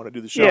does not want to do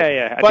the show.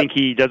 Yeah. I think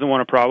he doesn't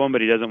want a problem, but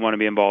he doesn't want to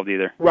be involved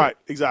either. Right,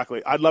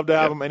 exactly. I'd love to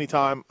have him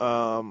anytime.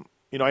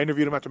 I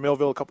interviewed him after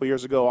Millville a couple of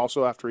years ago,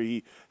 also after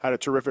he had a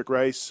terrific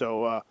race.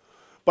 So,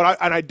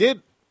 I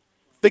did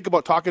think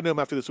about talking to him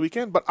after this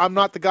weekend, but I'm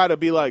not the guy to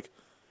be like,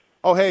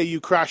 oh, hey, you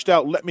crashed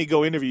out, let me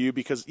go interview you,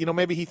 because,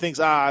 maybe he thinks,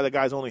 the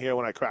guy's only here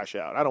when I crash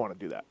out. I don't want to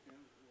do that.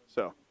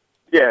 So.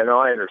 Yeah, no,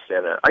 I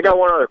understand that. I got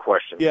one other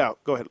question. Yeah,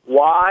 go ahead.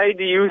 Why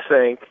do you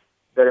think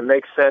that it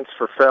makes sense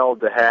for Feld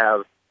to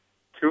have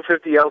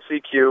 250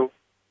 LCQ,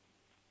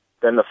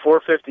 then the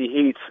 450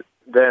 heats,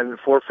 then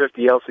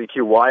 450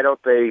 LCQ? Why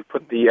don't they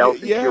put the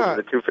LCQ and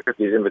the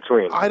 250s in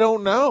between? I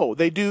don't know.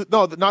 They do.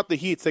 No, not the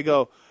heats. They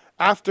go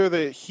after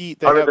the heat.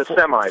 They have the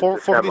semis.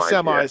 450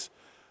 semis. Yeah.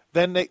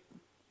 Then they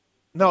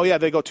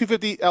go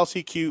 250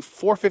 LCQ,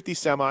 450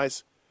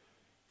 semis,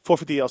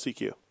 450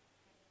 LCQ.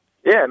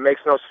 Yeah, it makes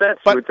no sense.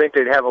 You would think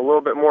they'd have a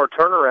little bit more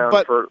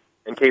turnaround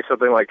in case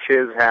something like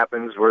Chiz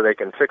happens where they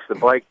can fix the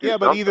bike.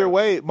 But either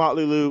way,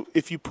 Motley Lou,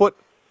 if you put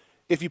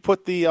the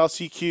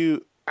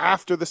LCQ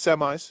after the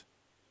semis,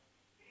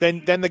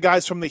 then the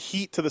guys from the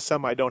heat to the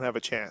semi don't have a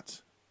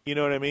chance. You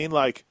know what I mean?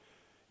 Like,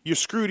 you're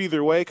screwed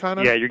either way, kind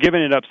of. Yeah, you're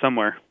giving it up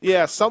somewhere.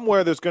 Yeah,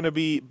 somewhere there's going to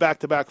be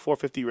back-to-back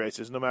 450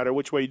 races, no matter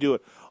which way you do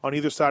it, on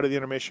either side of the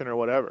intermission or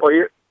whatever. Well,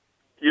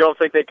 you don't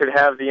think they could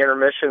have the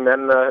intermission,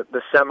 then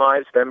the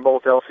semis, then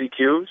both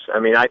LCQs? I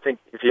mean, I think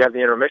if you have the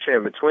intermission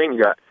in between,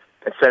 you got,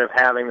 instead of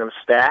having them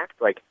stacked,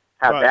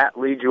 have that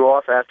lead you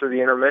off after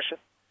the intermission?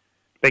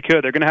 They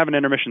could. They're going to have an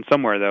intermission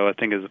somewhere, though, I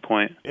think is the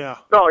point. Yeah.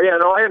 No,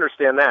 I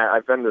understand that.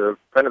 I've been to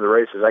the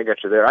races. I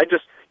get you there. I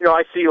just,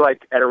 I see,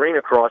 at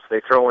Arena Cross,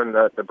 they throw in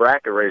the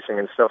bracket racing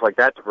and stuff like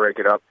that to break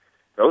it up.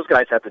 Those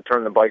guys have to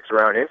turn the bikes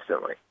around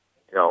instantly.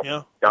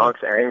 Donk's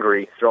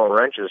angry, throwing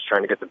wrenches,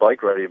 trying to get the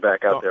bike ready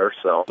back out there.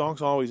 So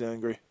Donk's always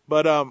angry.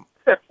 But,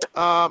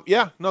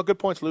 good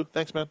points, Lou.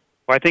 Thanks, man.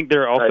 Well, I think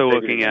they're also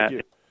looking at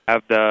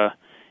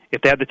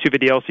if they have the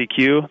 250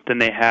 LCQ, then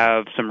they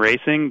have some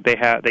racing. They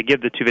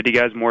give the 250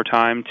 guys more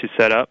time to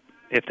set up.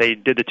 If they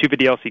did the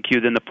 250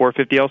 LCQ, then the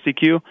 450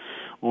 LCQ,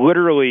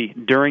 literally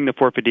during the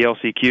 450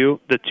 LCQ,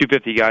 the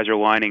 250 guys are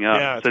lining up.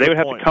 Yeah, so they would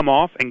have to come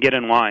off and get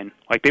in line.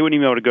 They wouldn't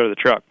even be able to go to the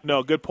truck.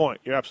 No, good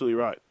point. You're absolutely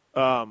right.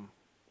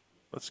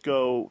 Let's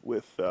go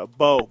with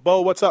Bo.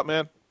 Bo, what's up,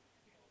 man?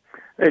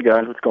 Hey,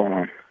 guys. What's going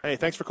on? Hey,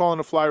 thanks for calling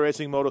the Fly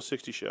Racing Moto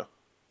 60 show.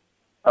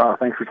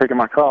 Thanks for taking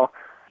my call.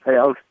 Hey,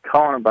 I was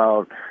calling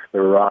about the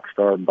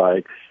Rockstar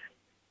bikes.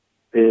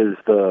 Is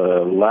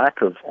the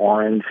lack of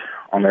orange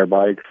on their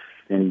bikes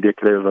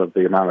indicative of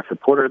the amount of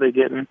support are they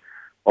getting,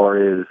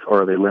 or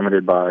are they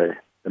limited by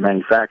the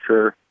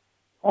manufacturer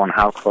on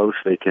how close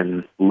they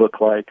can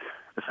look like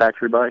the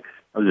factory bikes?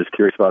 I was just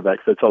curious about that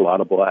because it's a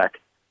lot of black.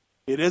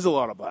 It is a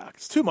lot of black.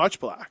 It's too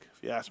much black,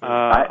 if you ask me.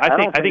 I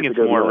think it's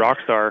more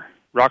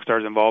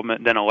Rockstar's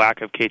involvement than a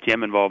lack of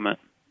KTM involvement.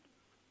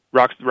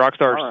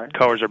 Rockstar's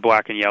colors are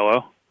black and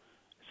yellow,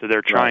 so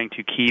they're trying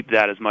to keep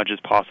that as much as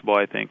possible,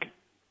 I think.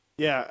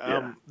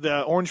 Yeah,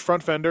 the orange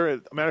front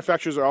fender,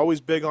 manufacturers are always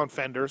big on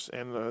fenders,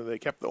 and they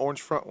kept the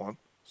orange front one.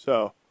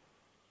 So,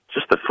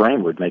 just the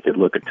frame would make it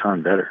look a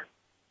ton better.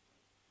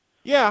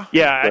 Yeah.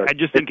 Yeah, I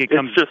just think it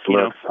comes... It's just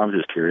looks. I'm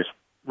just curious.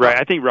 Right,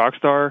 I think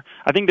Rockstar...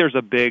 I think there's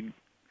a big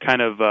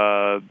kind of...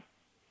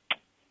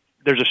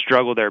 there's a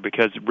struggle there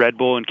because Red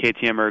Bull and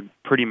KTM are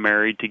pretty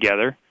married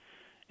together,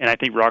 and I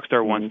think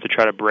Rockstar wants to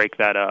try to break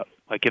that up.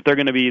 Like, if they're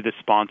going to be the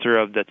sponsor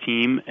of the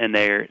team and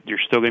you're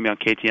still going to be on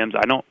KTM's,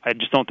 I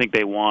just don't think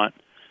they want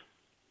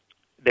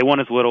they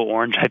want as little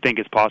orange, I think,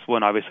 as possible,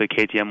 and obviously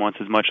KTM wants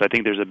as much. I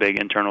think there's a big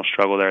internal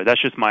struggle there.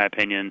 That's just my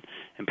opinion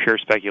and pure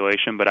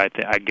speculation, but I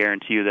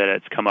guarantee you that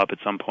it's come up at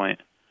some point.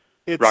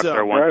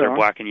 Rockstar wants their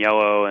black and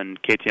yellow,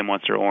 and KTM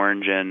wants their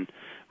orange, and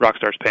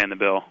Rockstar's paying the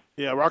bill.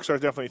 Yeah,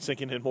 Rockstar's definitely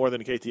sinking in more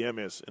than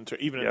KTM is,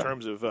 even in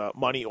terms of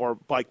money or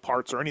bike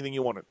parts or anything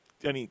you want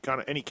to, any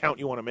count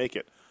you want to make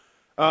it.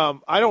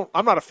 I'm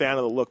not a fan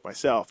of the look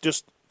myself.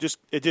 It's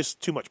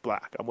just too much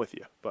black. I'm with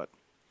you, but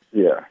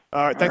yeah.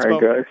 All right, thanks, Bo.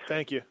 Guys.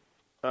 Thank you.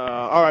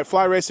 All right,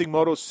 Fly Racing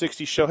Moto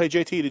 60 show. Hey,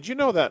 JT, did you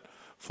know that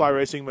Fly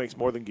Racing makes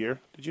more than gear?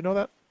 Did you know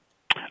that?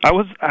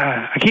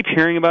 I keep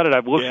hearing about it.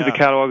 I've looked through the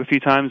catalog a few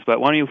times, but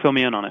why don't you fill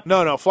me in on it?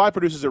 No. Fly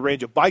produces a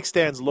range of bike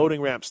stands,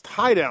 loading ramps,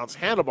 tie-downs,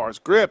 handlebars,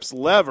 grips,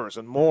 levers,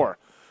 and more.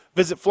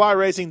 Visit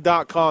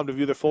flyracing.com to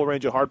view their full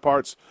range of hard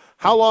parts.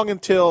 How long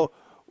until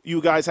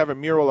you guys have a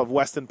mural of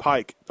Weston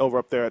Pike over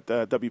up there at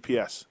the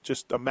WPS?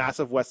 Just a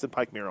massive Weston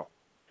Pike mural.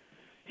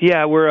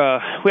 Yeah, we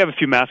have a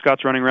few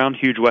mascots running around.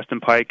 Huge Weston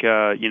Pike,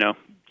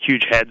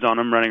 huge heads on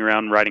them, running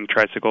around riding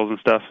tricycles and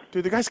stuff.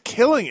 Dude, the guy's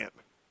killing it.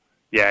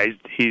 Yeah,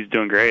 he's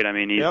doing great. I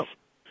mean, he's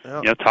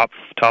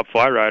top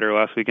fly rider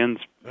last weekend.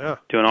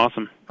 Doing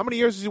awesome. How many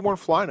years has he worn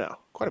fly now?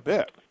 Quite a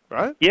bit,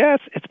 right? Yeah,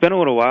 it's been a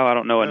little while. I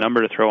don't know what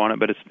number to throw on it,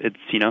 but it's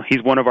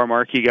he's one of our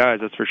marquee guys.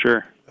 That's for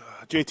sure.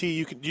 JT,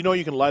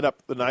 you can light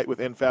up the night with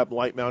NFAB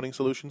light mounting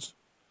solutions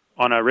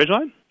on a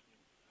Ridgeline.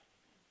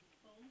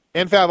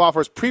 NFAB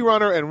offers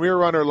pre-runner and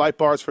rear-runner light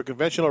bars for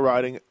conventional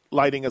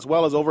lighting, as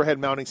well as overhead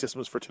mounting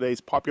systems for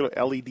today's popular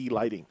LED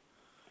lighting.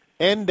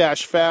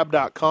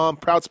 N-fab.com,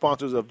 proud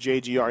sponsors of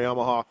JGR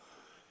Yamaha.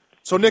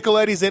 So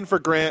Nicoletti's in for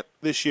Grant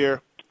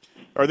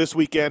this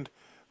weekend.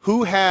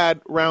 Who had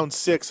round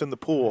 6 in the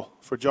pool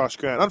for Josh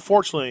Grant?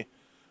 Unfortunately,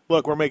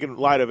 look, we're making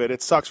light of it.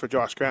 It sucks for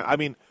Josh Grant. I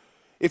mean,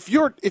 if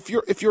you're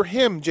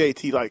him,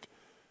 JT, like,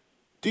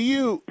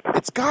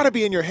 it's got to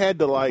be in your head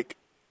to, like,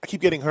 I keep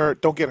getting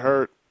hurt, don't get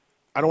hurt.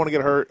 I don't want to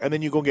get hurt, and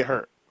then you go get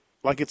hurt.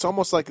 Like, it's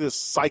almost like this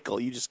cycle.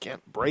 You just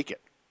can't break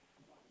it.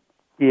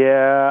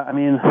 Yeah, I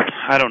mean,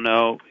 I don't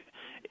know.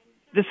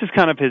 This is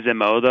kind of his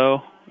MO,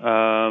 though.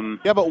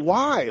 Yeah, but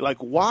why? Like,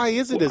 why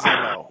is it his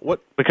MO?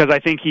 What? Because I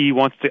think he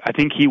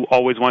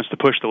always wants to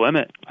push the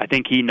limit. I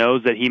think he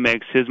knows that he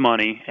makes his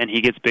money and he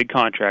gets big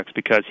contracts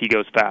because he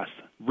goes fast,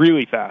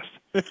 really fast.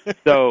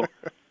 So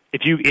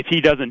if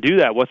he doesn't do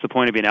that, what's the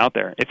point of being out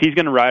there? If he's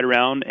going to ride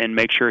around and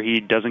make sure he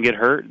doesn't get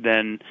hurt,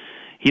 then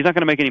he's not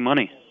going to make any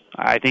money.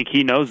 I think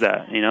he knows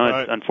that.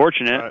 It's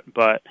unfortunate,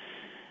 but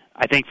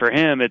I think for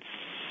him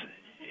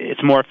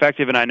it's more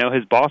effective, and I know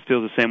his boss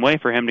feels the same way,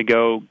 for him to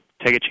go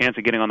take a chance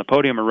at getting on the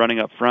podium or running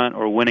up front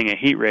or winning a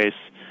heat race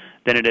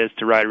than it is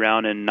to ride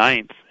around in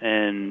ninth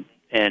and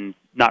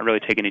not really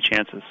take any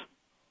chances.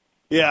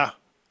 Yeah.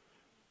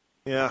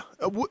 Yeah.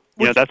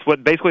 That's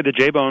what basically the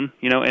J-Bone,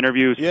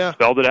 interview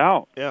spelled it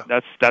out. Yeah.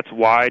 That's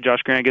why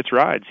Josh Grant gets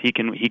rides. He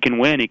can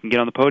win, he can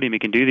get on the podium, he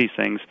can do these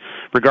things.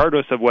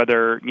 Regardless of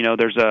whether,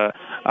 there's a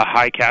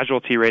high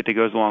casualty rate that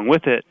goes along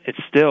with it, it's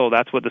still,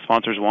 that's what the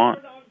sponsors want.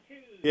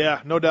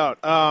 Yeah, no doubt.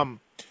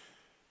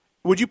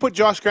 Would you put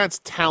Josh Grant's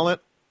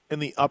talent in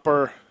the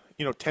upper,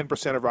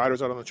 10% of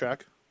riders out on the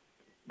track?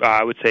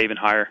 I would say even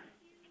higher.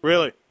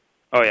 Really?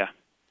 Oh, yeah.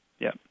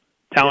 Yeah.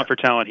 Talent for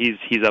talent,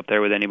 he's up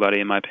there with anybody,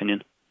 in my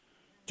opinion.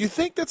 Do you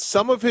think that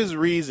some of his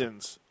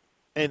reasons,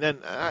 and then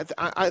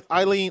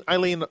I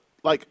lean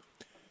like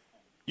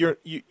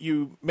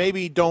you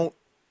maybe don't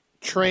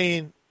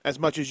train as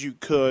much as you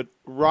could,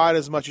 ride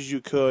as much as you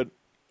could,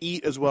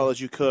 eat as well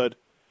as you could,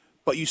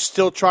 but you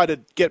still try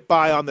to get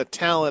by on the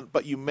talent,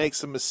 but you make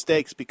some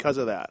mistakes because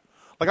of that.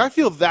 Like, I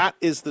feel that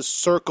is the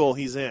circle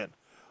he's in.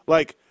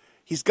 Like,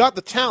 he's got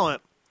the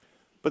talent,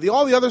 but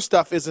all the other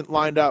stuff isn't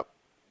lined up,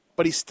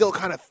 but he still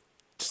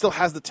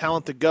has the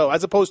talent to go,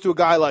 as opposed to a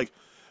guy like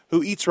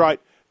who eats right,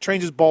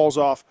 trains his balls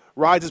off,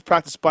 rides his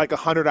practice bike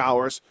 100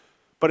 hours,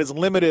 but is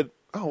limited.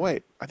 Oh,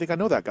 wait, I think I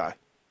know that guy.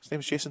 His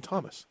name is Jason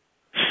Thomas.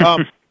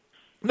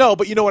 No,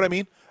 but you know what I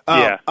mean?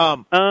 I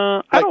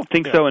don't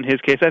think so in his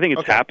case. I think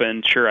it's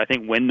happened. Sure, I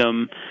think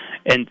Wyndham,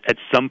 and at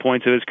some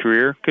points of his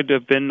career, could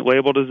have been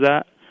labeled as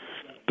that.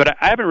 But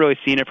I haven't really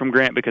seen it from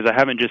Grant because I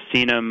haven't just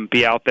seen him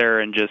be out there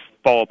and just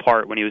fall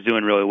apart when he was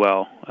doing really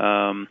well.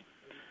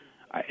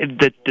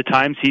 The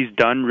times he's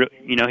done,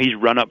 he's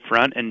run up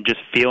front and just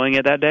feeling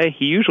it that day,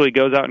 he usually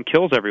goes out and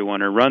kills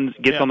everyone or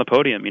gets on the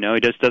podium. He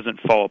just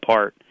doesn't fall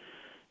apart.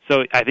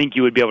 So I think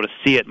you would be able to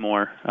see it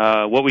more.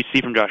 What we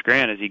see from Josh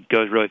Grant is he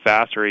goes really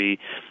fast or he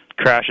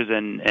crashes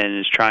and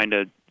is trying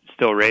to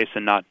still race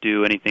and not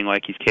do anything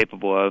like he's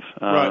capable of.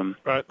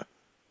 Right.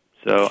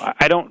 So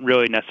I don't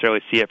really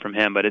necessarily see it from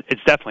him, but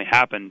it's definitely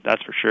happened,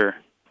 that's for sure.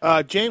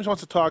 James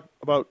wants to talk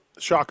about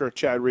shocker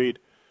Chad Reed.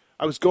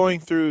 I was going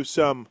through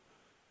some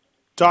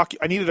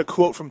I needed a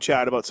quote from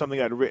Chad about something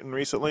I'd written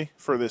recently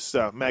for this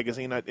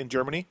magazine in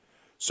Germany.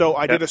 So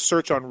I did a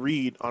search on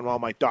Reed on all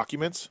my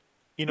documents.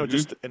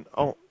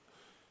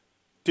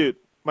 Dude,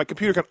 my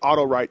computer can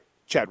auto-write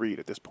Chad Reed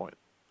at this point.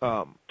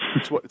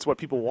 It's what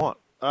people want.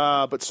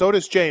 But so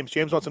does James.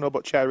 James wants to know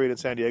about Chad Reed in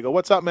San Diego.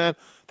 What's up, man?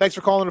 Thanks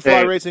for calling the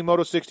Fly Racing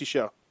Moto 60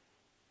 show.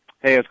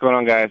 Hey, what's going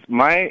on, guys?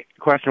 My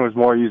question was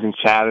more using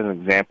Chad as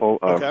an example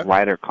of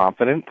rider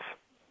confidence.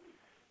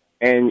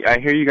 And I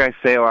hear you guys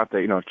say a lot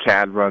that,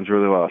 Chad runs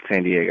really well at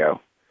San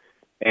Diego.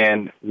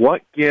 And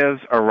what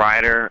gives a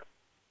rider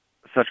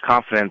such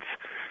confidence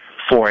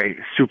for a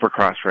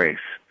supercross race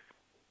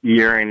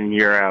year in and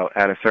year out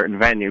at a certain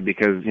venue?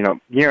 Because,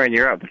 year in,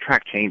 year out, the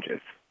track changes.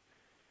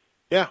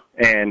 Yeah.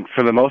 And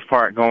for the most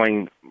part,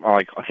 going,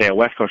 say, a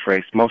West Coast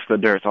race, most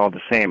of the dirt's all the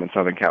same in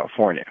Southern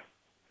California.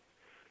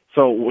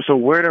 So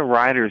where do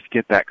riders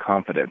get that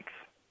confidence?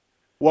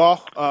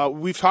 Well,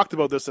 we've talked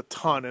about this a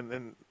ton,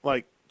 and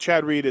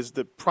Chad Reed is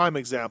the prime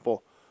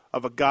example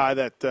of a guy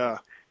that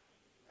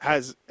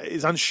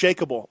is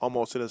unshakable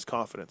almost in his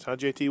confidence. Huh,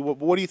 JT?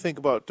 What do you think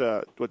about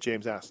what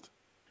James asked?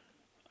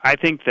 I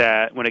think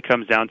that when it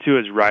comes down to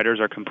it, riders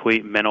are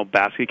complete mental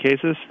basket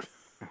cases.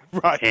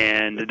 Right.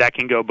 And that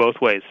can go both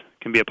ways.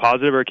 It can be a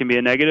positive or it can be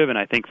a negative, and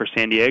I think for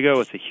San Diego,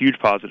 it's a huge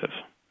positive.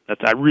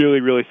 I really,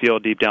 really feel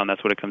deep down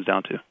that's what it comes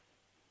down to.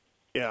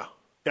 Yeah.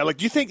 Yeah,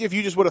 do you think if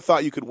you just would have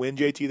thought you could win,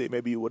 JT, that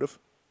maybe you would have?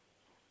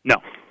 No.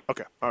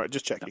 Okay. All right,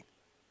 just checking.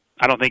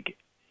 I don't think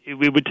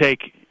we would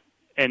take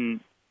an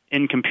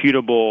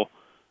incomputable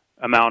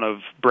amount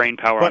of brain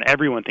power on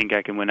everyone think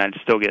I can win. I'd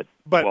still get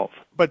 12th.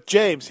 But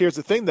James, here's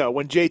the thing, though.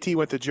 When JT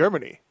went to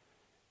Germany,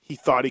 he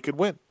thought he could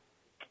win.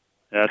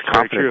 That's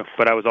very true.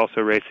 But I was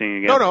also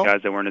racing against guys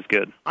that weren't as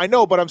good. I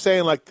know, but I'm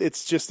saying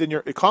it's just in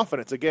your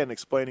confidence, again,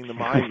 explaining the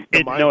mind.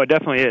 No, it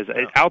definitely is.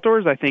 Yeah.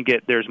 Outdoors, I think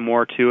there's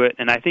more to it.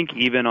 And I think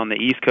even on the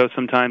East Coast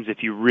sometimes,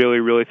 if you really,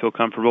 really feel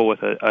comfortable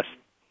with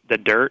the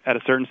dirt at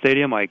a certain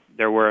stadium, like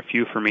there were a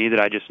few for me that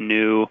I just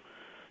knew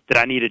that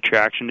I needed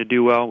traction to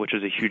do well, which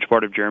is a huge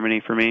part of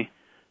Germany for me.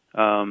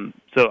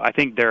 So I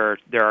think there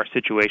are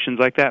situations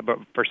like that, but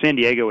for San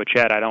Diego with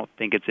Chad, I don't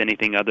think it's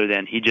anything other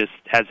than he just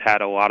has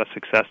had a lot of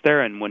success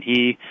there, and when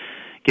he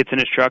gets in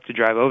his truck to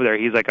drive over there,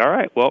 he's like, all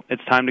right, well,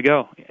 it's time to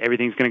go.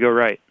 Everything's going to go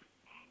right.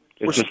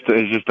 It's just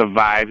the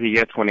vibe he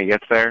gets when he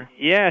gets there.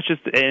 Yeah,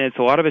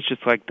 a lot of it's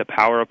just like the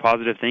power of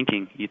positive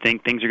thinking. You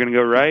think things are going to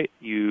go right.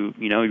 You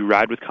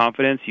ride with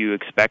confidence. You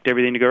expect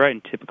everything to go right,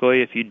 and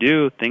typically, if you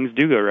do, things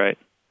do go right.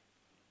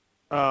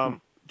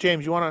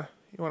 James, you want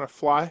to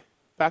fly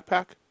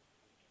backpack?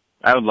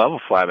 I would love a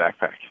fly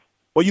backpack.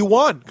 Well, you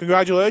won.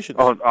 Congratulations.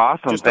 Oh,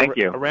 awesome. Just Thank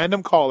you. A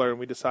random caller, and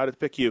we decided to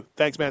pick you.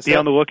 Thanks, man. Be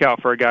on the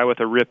lookout for a guy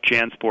with a ripped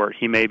Jansport.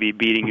 He may be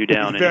beating you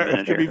down in a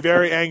minute. He'll be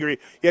very angry.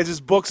 He has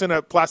his books in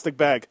a plastic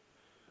bag.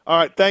 All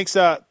right. Thanks,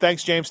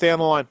 James. Stay on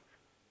the line.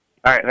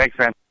 All right. Thanks,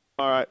 man.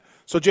 All right.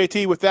 So,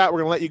 JT, with that, we're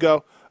going to let you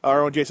go.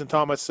 Our own Jason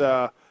Thomas.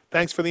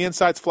 Thanks for the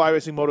insights, Fly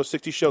Racing Moto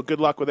 60 show. Good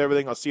luck with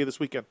everything. I'll see you this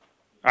weekend.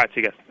 All right.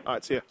 See you guys. All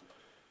right. See you.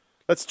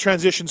 Let's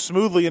transition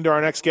smoothly into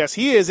our next guest.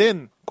 He is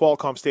in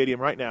Qualcomm Stadium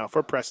right now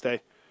for press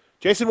day.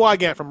 Jason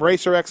Wygant from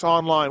RacerX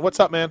Online. What's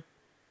up, man?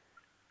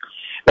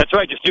 That's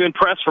right. Just doing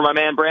press for my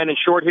man Brandon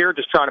Short here,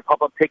 just trying to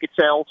pump up ticket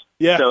sales.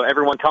 Yeah. So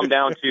everyone come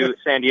down to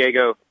San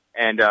Diego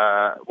and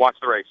watch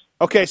the race.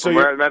 Okay, so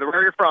no matter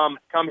where you're from,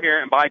 come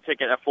here and buy a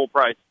ticket at full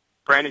price.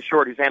 Brandon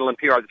Short, who's handling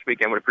PR this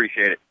weekend, would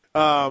appreciate it.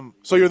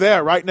 So you're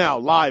there right now,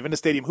 live in the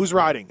stadium. Who's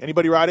riding?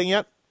 Anybody riding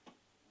yet?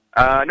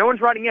 No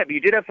one's riding yet, but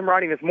you did have some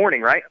riding this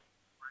morning, right?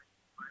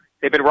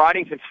 They've been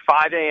riding since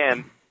 5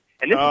 a.m.,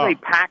 and this is a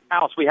packed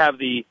house. We have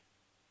the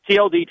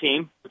TLD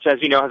team, which, as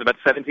you know, has about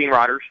 17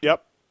 riders.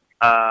 Yep.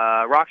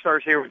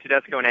 Rockstar's here with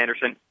Tedesco and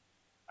Anderson.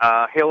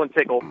 Hill and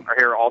Tickle are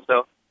here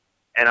also,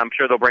 and I'm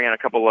sure they'll bring in a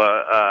couple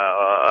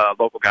of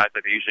local guys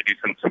that they usually do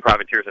some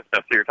privateers and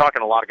stuff. So you're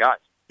talking a lot of guys.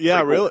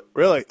 Yeah, really.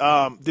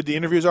 Did the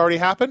interviews already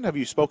happen? Have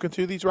you spoken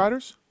to these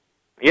riders?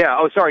 Yeah.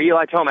 Oh, sorry.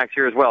 Eli Tomac's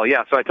here as well.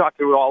 Yeah. So I talked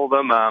to all of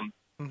them.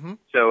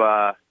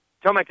 So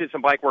Tomac did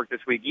some bike work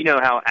this week. You know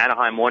how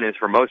Anaheim 1 is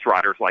for most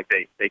riders. Like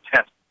they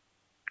test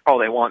all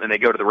they want, and they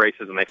go to the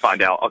races and they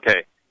find out,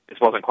 okay, this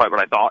wasn't quite what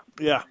I thought.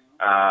 Yeah.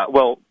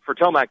 Well, for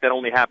Tomac, that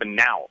only happened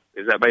now,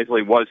 is that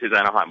basically was his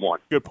Anaheim 1.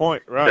 Good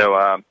point. Right.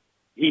 So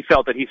he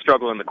felt that he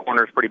struggled in the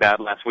corners pretty bad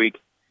last week,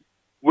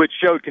 which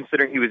showed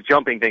considering he was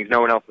jumping things.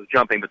 No one else was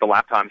jumping, but the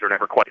lap times were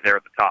never quite there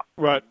at the top.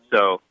 Right.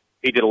 So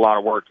he did a lot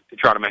of work to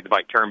try to make the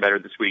bike turn better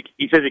this week.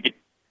 He says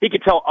he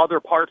could tell other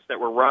parts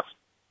that were rust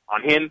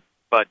on him,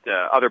 but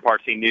other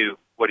parts he knew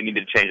what he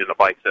needed to change in the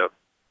bike. So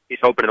he's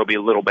hoping it'll be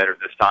a little better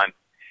this time.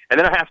 And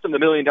then I asked him the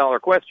million-dollar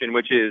question,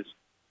 which is,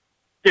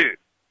 dude,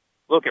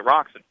 look at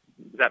Roxon.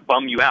 Does that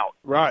bum you out?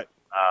 Right.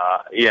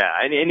 Yeah,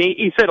 and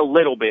he said a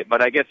little bit,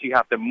 but I guess you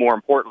have to more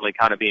importantly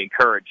kind of be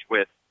encouraged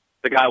with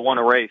the guy won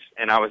a race,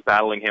 and I was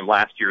battling him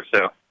last year,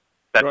 so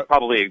that's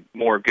probably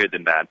more good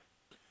than bad.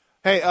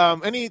 Hey,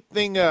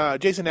 anything?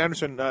 Jason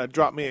Anderson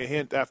dropped me a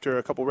hint after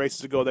a couple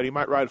races ago that he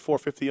might ride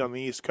 450 on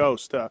the East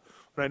Coast. And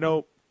I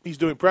know he's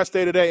doing press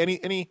day today.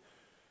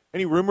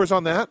 Any rumors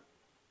on that?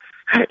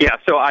 Yeah,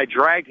 so I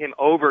dragged him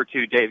over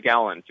to Dave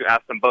Gallen to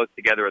ask them both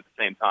together at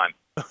the same time.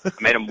 I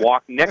made him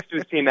walk next to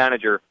his team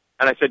manager,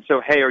 and I said, so,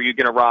 hey, are you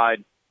going to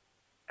ride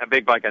a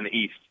big bike on the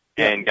East?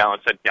 And Gallen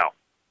said, no,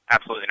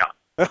 absolutely not.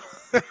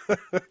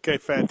 Okay,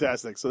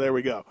 fantastic. So there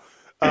we go.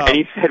 And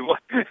he said, "What?"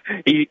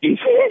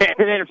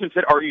 And Anderson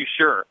said, "Are you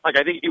sure?" Like,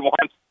 I think he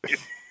wants to.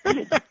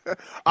 And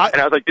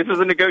I was like, "This is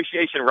a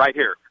negotiation right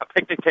here. A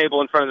picnic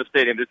table in front of the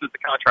stadium. This is the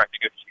contract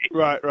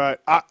negotiation." Right.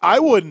 I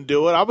wouldn't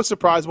do it. I was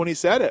surprised when he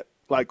said it.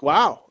 Like,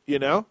 wow, you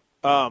know.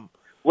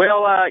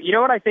 Well, you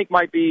know what I think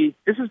might be?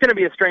 This is going to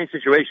be a strange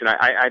situation.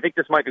 I think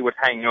this might be what's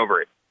hanging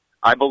over it.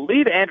 I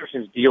believe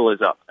Anderson's deal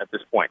is up at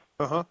this point.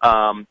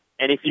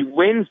 And if he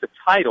wins the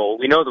title,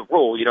 we know the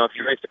rule. You know, if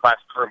you race the class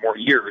for more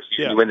years,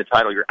 you win the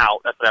title, you're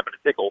out. That's what happened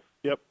to Tickle.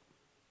 Yep.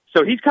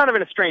 So he's kind of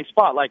in a strange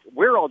spot. Like,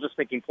 we're all just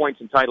thinking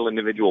points and title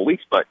individual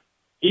weeks, but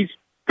he's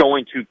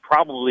going to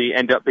probably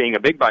end up being a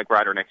big bike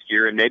rider next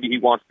year, and maybe he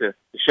wants to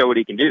show what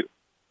he can do.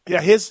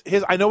 Yeah, his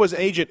I know his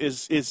agent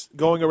is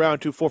going around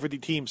to 450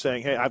 teams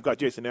saying, "Hey, I've got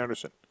Jason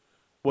Anderson.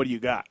 What do you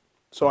got?"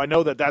 So I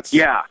know that's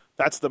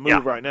the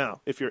move right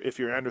now. If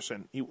you're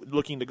Anderson,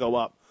 looking to go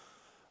up.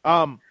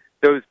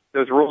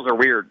 Those rules are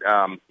weird.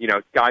 You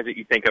know, guys that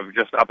you think of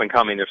just up and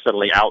coming, they're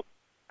suddenly out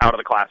of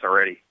the class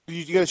already.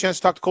 Did you get a chance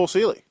to talk to Cole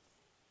Seeley?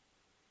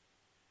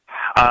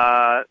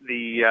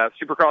 The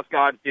Supercross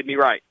god did me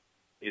right.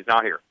 He's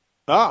not here.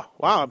 Oh,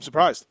 wow, I'm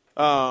surprised.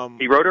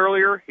 He wrote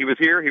earlier. He was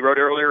here. He wrote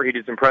earlier. He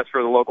did some press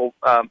for the local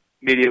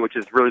media, which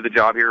is really the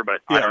job here,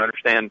 but I don't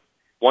understand.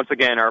 Once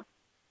again, our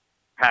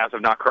paths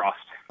have not crossed.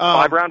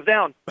 5 rounds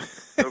down.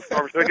 So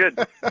far, so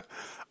good.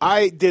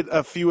 I did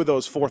a few of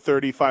those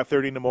 4:30,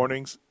 5:30 in the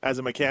mornings as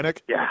a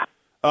mechanic.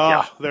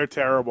 Yeah. They're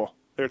terrible.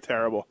 They're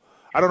terrible.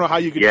 I don't know how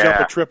you could jump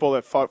a triple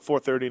at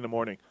 4:30 in the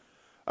morning.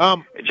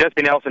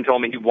 Jesse Nelson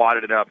told me he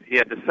wadded it up. He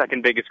had the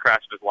second biggest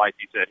crash of his life,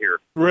 he said, here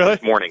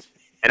this morning.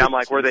 And I'm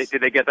like,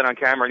 did they get that on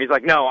camera? And he's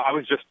like, no, I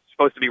was just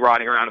supposed to be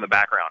riding around in the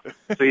background.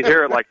 So he's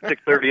here at like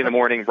 6:30 in the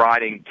morning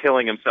riding,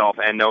 killing himself,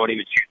 and no one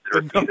even shoots it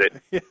or sees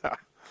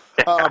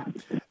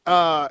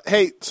it.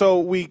 Hey,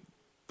 so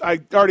I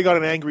already got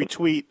an angry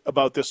tweet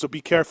about this, so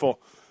be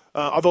careful.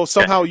 Although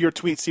somehow your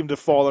tweets seem to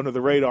fall under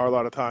the radar a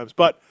lot of times.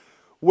 But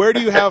where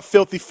do you have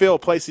Filthy Phil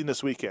placing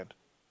this weekend?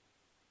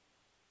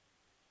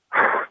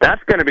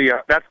 That's going to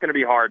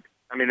be hard.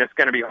 I mean, it's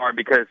going to be hard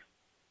because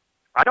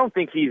I don't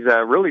think he's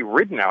really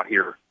ridden out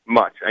here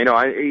much. I know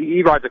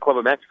he rides a Club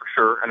MX for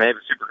sure, and they have a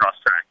Supercross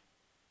track.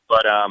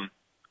 But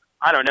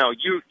I don't know.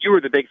 You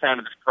were the big fan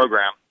of this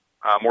program,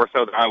 more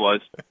so than I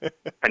was,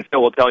 and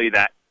still will tell you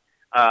that.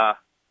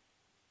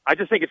 I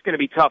just think it's going to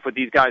be tough with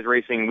these guys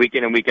racing week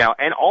in and week out,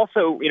 and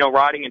also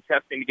riding and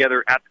testing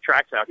together at the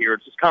tracks out here.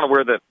 It's just kind of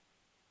where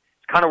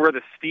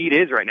the speed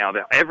is right now.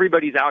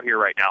 Everybody's out here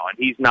right now, and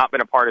he's not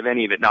been a part of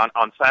any of it. Not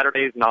on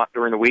Saturdays, not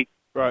during the week.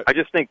 Right. I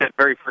just think that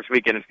very first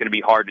weekend it's going to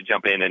be hard to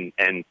jump in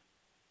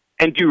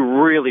and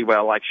do really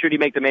well. Like, should he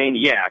make the main?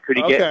 Yeah. Could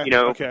he get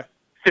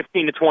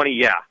 15 to 20?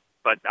 Yeah.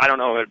 But I don't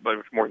know, but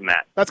it's more than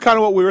that. That's kind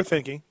of what we were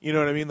thinking. You know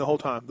what I mean? The whole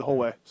time, the whole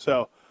way.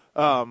 So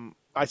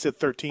I said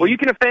 13. Well, you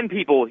can offend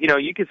people.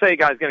 You can say a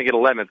guy's going to get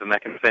 11th, and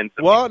that can offend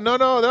some people.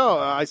 No.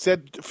 I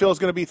said Phil's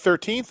going to be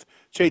 13th.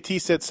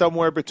 JT said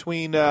somewhere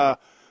between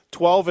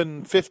 12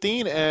 and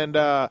 15,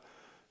 and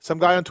some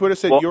guy on Twitter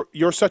said,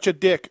 you're such a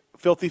dick.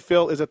 Filthy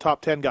Phil is a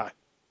top 10 guy.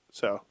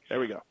 So there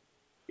we go.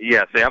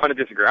 Yeah, see, I'm going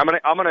to disagree.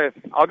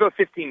 I'll go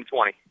 15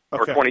 20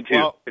 or 22.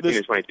 Well, 15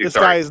 to 22. This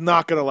guy is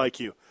not going to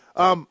like you.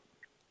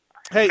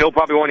 Hey, Phil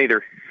probably won't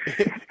either.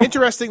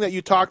 Interesting that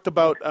you talked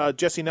about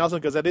Jesse Nelson,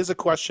 because that is a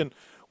question.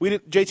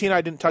 JT and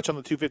I didn't touch on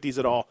the 250s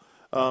at all,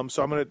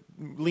 so I'm going to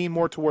lean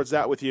more towards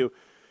that with you.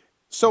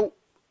 So,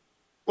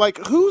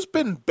 who's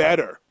been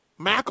better,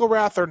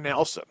 McElrath or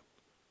Nelson?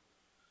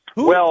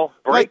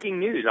 Breaking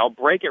news. I'll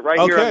break it right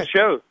here on the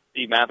show,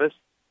 Steve Matthes.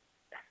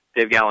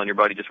 Dave Gallen, your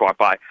buddy, just walked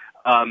by.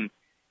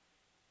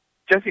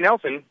 Jesse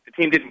Nelson, the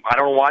team didn't. I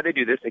don't know why they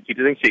do this. They keep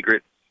the thing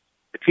secret.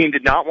 The team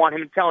did not want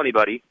him to tell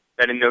anybody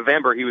that in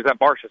November he was at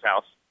Barsha's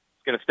house.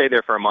 He's going to stay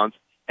there for a month,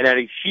 and had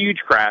a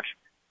huge crash,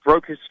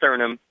 broke his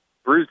sternum,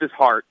 bruised his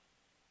heart,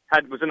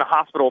 was in the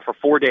hospital for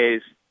 4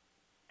 days,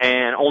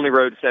 and only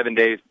rode 7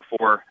 days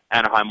before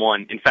Anaheim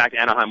 1. In fact,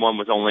 Anaheim 1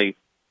 was only,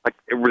 they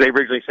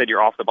originally said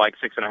you're off the bike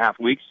 6.5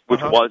 weeks,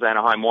 which was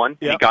Anaheim 1.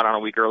 Yep. He got on a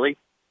week early.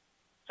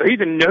 So he's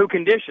in no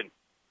condition.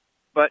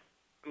 But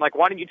I'm like,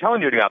 why didn't you tell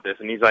anybody about this?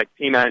 And he's like,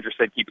 team manager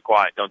said, keep it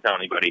quiet, don't tell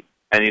anybody.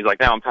 And he's like,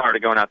 now I'm tired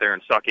of going out there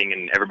and sucking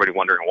and everybody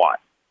wondering why.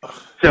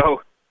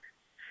 So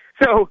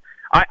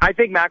I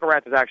think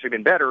McElrath has actually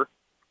been better,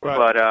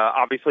 but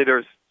obviously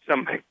there's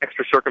some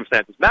extra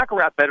circumstances.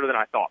 McElrath better than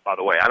I thought, by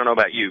the way. I don't know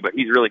about you, but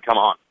he's really come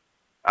on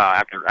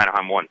after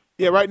Anaheim 1.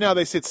 Yeah, right now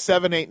they sit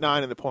 7, 8,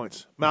 9 in the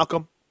points.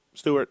 Malcolm,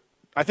 Stewart.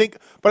 I think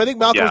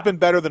Malcolm's been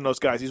better than those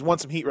guys. He's won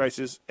some heat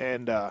races,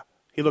 and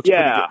he looks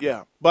pretty good.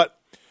 Yeah, but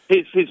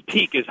his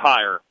peak is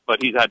higher,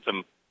 but he's had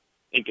some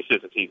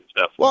inconsistencies and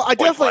stuff. Well,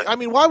 I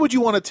mean, why would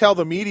you want to tell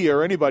the media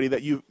or anybody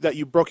that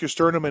you broke your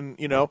sternum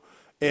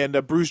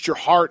and bruised your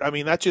heart? I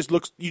mean,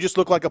 you just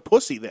look like a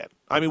pussy then.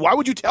 I mean, why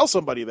would you tell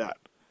somebody that?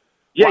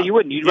 Yeah, you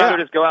wouldn't. You'd rather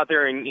just go out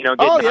there and get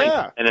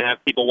ninth and then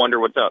have people wonder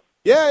what's up.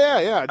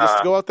 Yeah.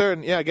 Just go out there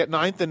and get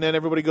ninth, and then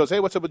everybody goes, "Hey,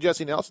 what's up with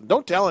Jesse Nelson?"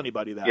 Don't tell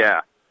anybody that.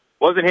 Yeah,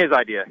 wasn't his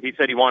idea. He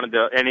said he wanted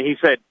to, and he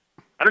said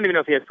I don't even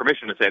know if he has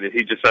permission to say this.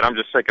 He just said, I'm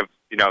just sick of,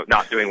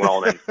 not doing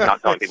well and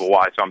not telling people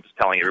why, so I'm just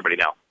telling everybody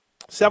now.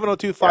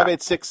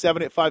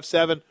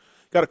 702-586-7857.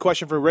 Got a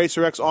question for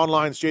Racer X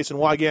Online's Jason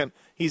Wygant.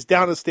 He's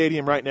down at the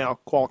stadium right now,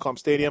 Qualcomm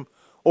Stadium.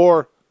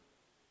 Qualcomm.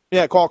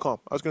 I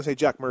was going to say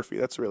Jack Murphy.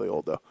 That's really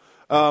old, though.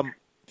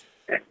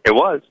 It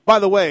was. By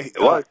the way, it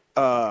was.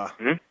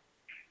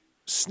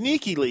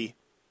 Sneakily,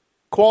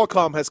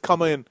 Qualcomm has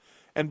come in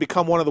and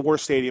become one of the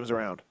worst stadiums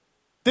around.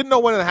 Didn't know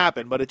when it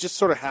happened, but it just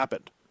sort of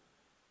happened.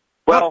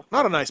 Well,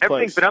 not a nice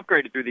everything's place. been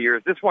upgraded through the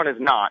years. This one is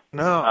not.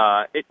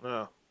 No.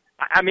 No.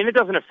 I mean, it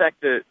doesn't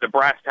affect the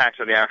brass tacks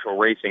of the actual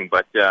racing,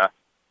 but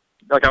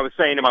like I was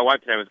saying to my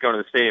wife today, I was going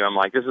to the stadium, I'm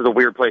like, this is a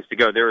weird place to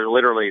go.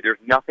 There's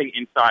nothing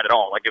inside at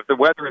all. Like, if the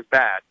weather is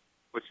bad,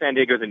 which San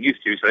Diego isn't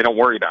used to, so they don't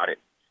worry about it.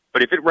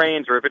 But if it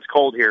rains or if it's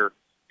cold here,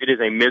 it is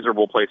a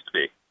miserable place to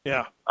be.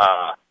 Yeah.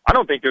 I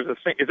don't think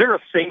is there a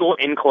single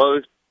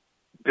enclosed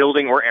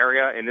building or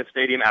area in this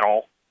stadium at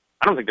all?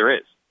 I don't think there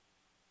is.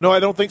 No, I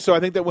don't think so. I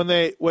think that when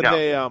they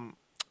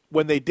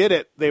did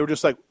it, they were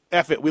just like,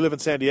 F it, we live in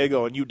San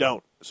Diego and you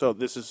don't. So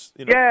this is,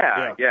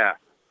 Yeah.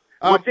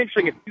 What's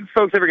interesting, if you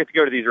folks ever get to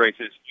go to these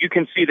races, you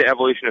can see the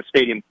evolution of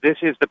stadium. This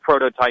is the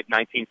prototype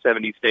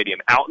 1970s stadium,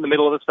 out in the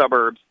middle of the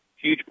suburbs,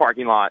 huge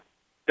parking lot,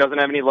 doesn't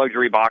have any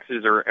luxury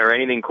boxes or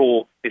anything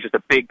cool. It's just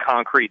a big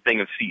concrete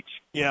thing of seats.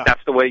 Yeah.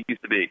 That's the way it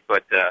used to be,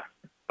 but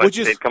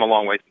they've come a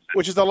long way.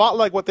 Which is a lot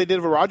like what they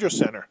did with Rogers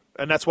Center,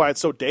 and that's why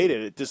it's so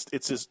dated.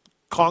 It's this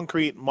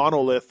concrete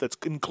monolith that's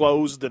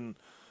enclosed and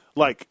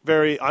like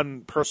very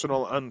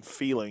unpersonal,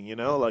 unfeeling,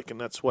 and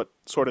that's what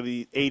sort of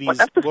the 80s Well,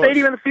 that's the was.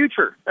 stadium in the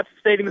future. That's the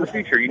stadium in the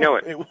future. You know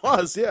it. It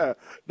was, yeah,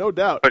 no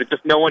doubt. But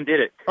no one did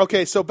it.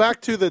 Okay, so back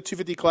to the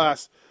 250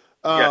 class.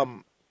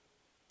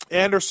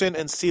 Anderson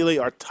and Seeley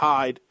are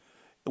tied.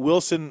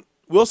 Wilson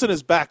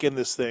is back in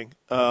this thing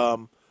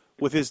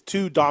with his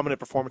two dominant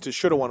performances.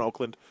 Should have won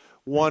Oakland,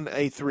 won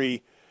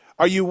A3.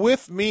 Are you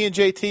with me and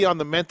JT on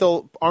the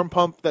mental arm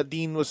pump that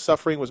Dean was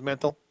suffering was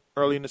mental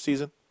early in the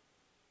season?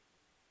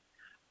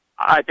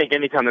 I think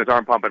anytime there's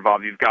arm pump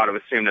involved, you've got to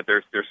assume that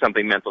there's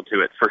something mental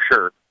to it for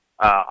sure.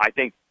 I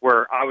think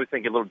where I was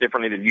thinking a little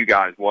differently than you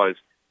guys was,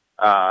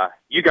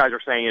 you guys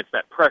are saying it's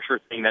that pressure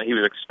thing that he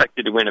was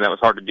expected to win and that was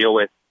hard to deal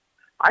with.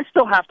 I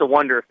still have to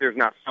wonder if there's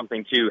not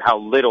something to how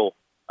little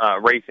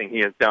racing he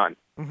has done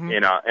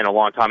in a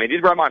long time. He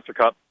did run Monster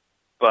Cup,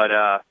 but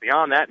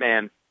beyond that,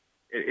 man,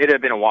 it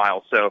had been a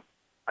while. So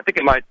I think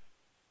it might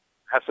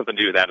have something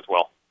to do with that as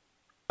well.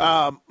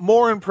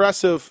 More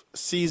impressive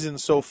season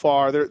so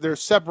far. They're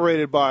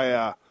separated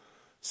by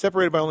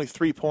only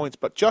 3 points,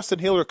 but Justin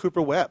Hill or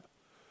Cooper Webb.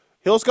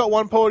 Hill's got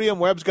one podium,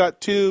 Webb's got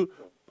two.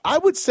 I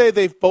would say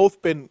they've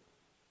both been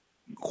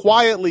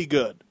quietly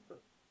good.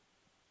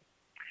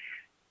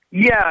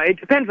 Yeah, it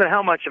depends on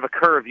how much of a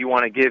curve you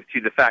want to give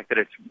to the fact that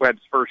it's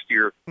Webb's first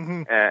year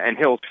and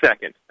Hill's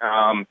second.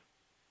 I'm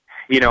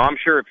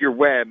sure if you're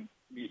Webb,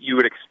 you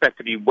would expect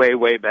to be way,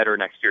 way better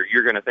next year.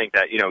 You're going to think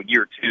that,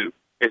 year two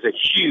is a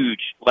huge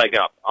leg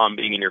up on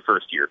being in your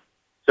first year.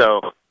 So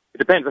it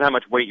depends on how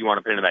much weight you want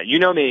to put into that. You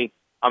know me,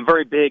 I'm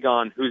very big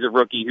on who's a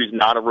rookie, who's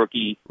not a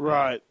rookie.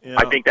 Right. Yeah.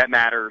 I think that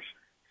matters.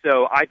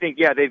 So I think,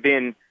 they've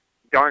been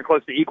darn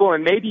close to equal,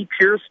 and maybe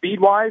pure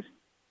speed-wise,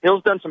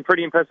 Hill's done some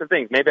pretty impressive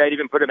things. Maybe I'd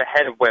even put him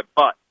ahead of Webb,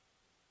 but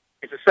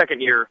it's the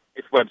second year,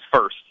 it's Webb's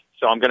first.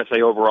 So I'm going to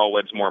say overall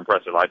Webb's more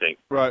impressive, I think.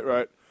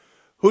 Right.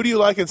 Who do you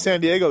like in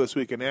San Diego this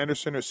weekend,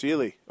 Anderson or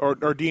Seeley? Or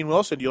Dean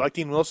Wilson? Do you like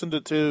Dean Wilson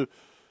to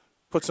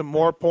put some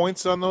more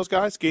points on those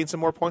guys, gain some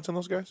more points on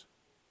those guys?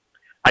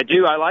 I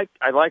do. I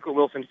like what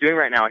Wilson's doing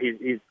right now.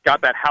 He's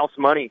got that house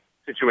money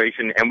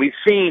situation, and we've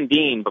seen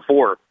Dean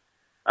before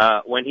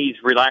when he's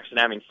relaxed and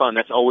having fun.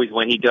 That's always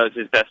when he does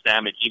his best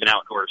damage, even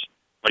outdoors.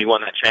 When he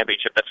won that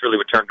championship, that's really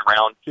what turned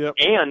around. Yep.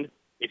 And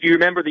if you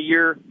remember the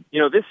year,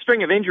 this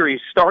string of injuries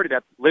started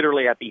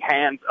literally at the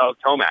hands of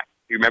Tomac.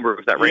 You remember it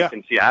was that race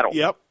in Seattle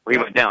where he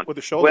went down. With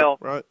the shoulder, well,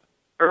 right.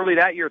 Early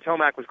that year,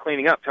 Tomac was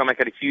cleaning up. Tomac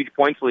had a huge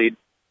points lead,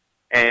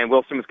 and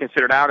Wilson was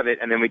considered out of it.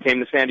 And then we came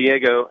to San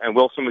Diego, and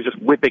Wilson was just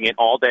whipping it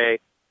all day,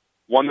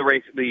 won the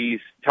race at these.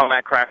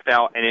 Tomac crashed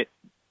out, and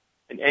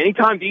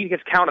anytime Dean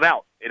gets counted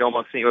out, it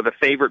almost seems the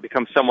favorite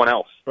becomes someone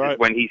else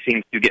when he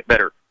seems to get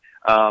better.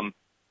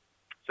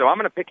 So I'm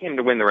going to pick him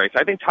to win the race.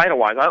 I think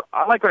title-wise,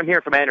 I like what I'm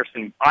hearing from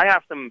Anderson. I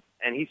asked him,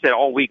 and he said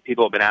all week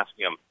people have been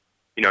asking him,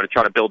 to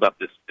try to build up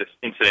this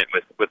incident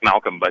with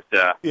Malcolm, but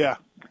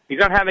he's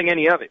not having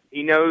any of it.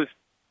 He knows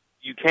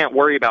you can't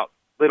worry about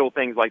little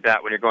things like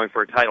that when you're going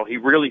for a title. He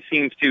really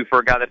seems to, for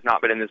a guy that's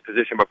not been in this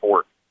position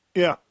before,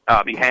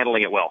 be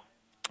handling it well.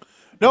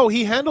 No,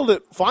 he handled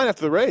it fine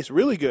after the race.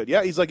 Really good.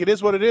 Yeah, he's like, it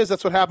is what it is.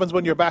 That's what happens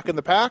when you're back in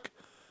the pack,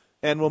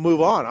 and we'll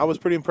move on. I was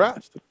pretty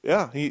impressed.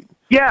 Yeah.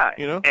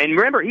 And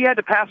remember, he had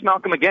to pass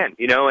Malcolm again,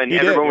 and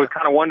everyone was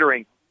kind of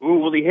wondering,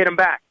 will he hit him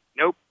back?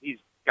 Nope, he's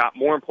got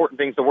more important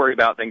things to worry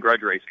about than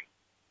grudge racing.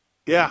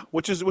 Yeah,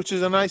 which is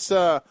a nice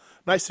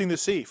thing to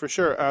see for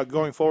sure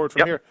going forward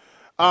from here.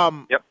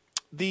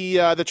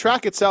 The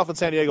track itself in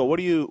San Diego, what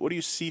do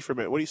you see from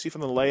it? What do you see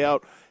from the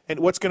layout? And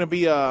what's going to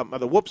be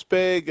the whoops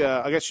big?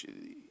 I guess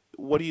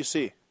what do you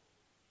see?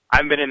 I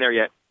haven't been in there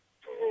yet.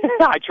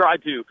 I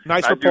tried to.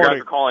 Nice You reporting.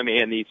 guys are calling me,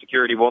 and the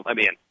security won't let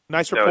me in.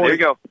 Nice so reporting. there you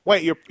go.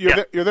 Wait,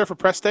 you're there for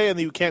press day, and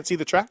you can't see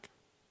the track?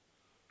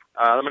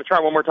 I'm going to try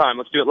one more time.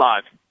 Let's do it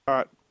live. All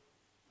right.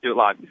 Do it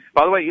live.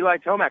 By the way, Eli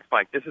Tomac's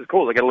bike. This is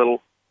cool. They got a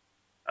little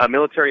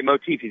military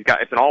motif.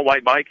 It's an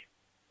all-white bike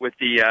with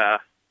the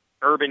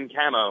urban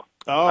camo.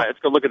 Oh. Let's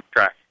go look at the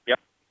track. Yep.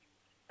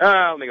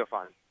 Let me go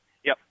find it.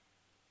 Yep.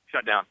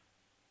 Shut down.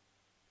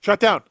 Shut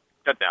down.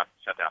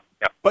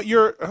 Yep. But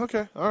you're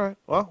okay. All right.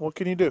 Well, what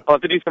can you do? I'll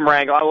have to do some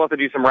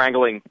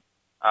wrangling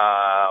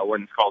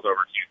when this call's over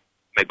to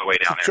make my way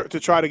down there. To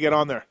try to get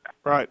on there.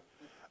 Right.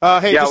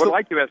 Hey, I would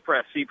like to as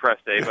press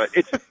day, but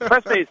it's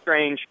press day is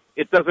strange.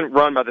 It doesn't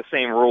run by the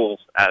same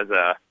rules as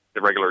the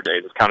regular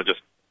days. It's kind of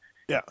just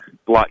you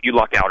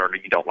luck out or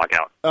you don't luck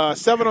out.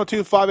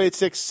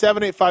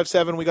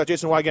 702-586-7857. We got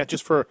Jason Wygant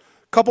just for a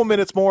couple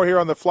minutes more here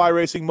on the Fly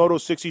Racing Moto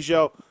 60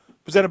 show,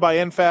 presented by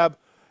NFAB.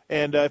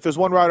 And if there's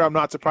one rider I'm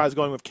not surprised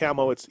going with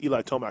camo, it's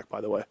Eli Tomac,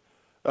 by the way.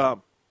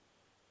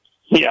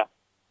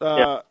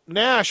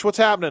 Nash, what's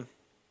happening?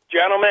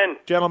 Gentlemen.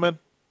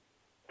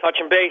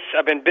 Touching base.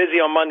 I've been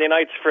busy on Monday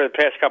nights for the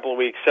past couple of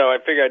weeks, so I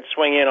figured I'd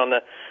swing in on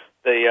the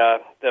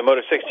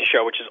Moto 60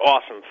 show, which is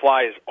awesome.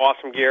 Fly is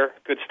awesome gear,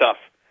 good stuff.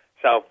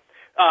 So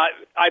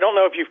I don't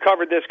know if you've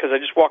covered this because I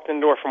just walked in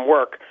the door from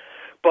work,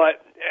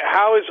 but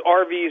how has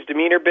RV's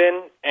demeanor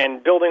been?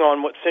 And building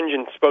on what St.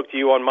 John spoke to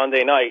you on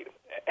Monday night,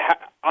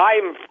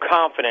 I'm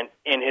confident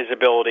in his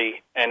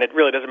ability, and it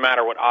really doesn't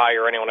matter what I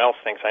or anyone else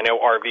thinks. I know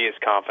RV is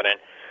confident.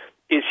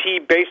 Is he,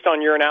 based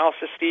on your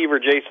analysis, Steve or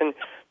Jason,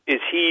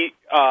 is he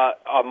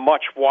a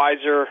much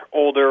wiser,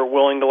 older,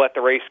 willing to let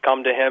the race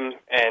come to him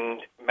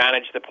and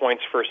manage the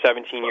points for a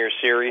 17-year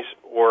series,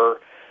 or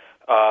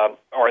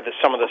are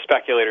some of the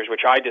speculators,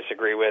 which I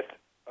disagree with,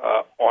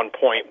 on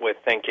point with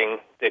thinking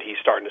that he's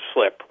starting to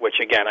slip, which,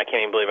 again, I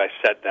can't even believe I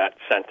said that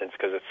sentence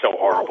because it's so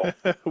horrible.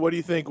 What do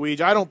you think,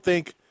 Weege? I don't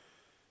think,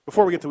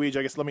 before we get to Weege,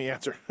 I guess let me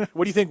answer.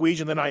 What do you think,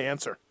 Weege, and then I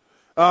answer.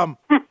 No,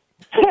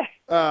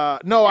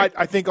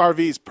 I think RV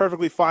is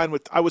perfectly fine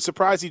with. I was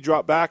surprised he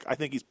dropped back. I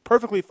think he's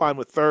perfectly fine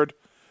with third.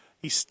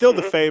 He's still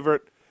the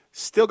favorite.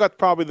 Still got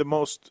probably the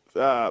most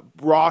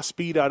raw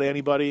speed out of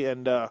anybody,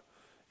 and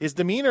his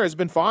demeanor has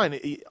been fine.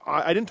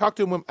 I didn't talk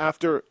to him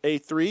after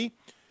A3,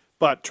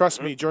 but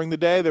trust me, during the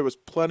day there was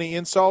plenty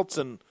insults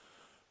and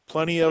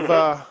plenty of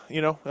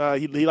he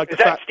liked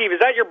Steve, is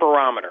that your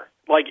barometer?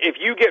 Like, if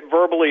you get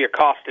verbally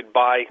accosted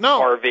by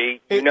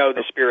RV, you know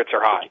the spirits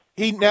are high.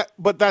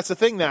 But that's the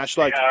thing, Nash.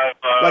 Like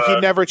he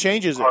never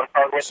changes it.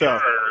 So,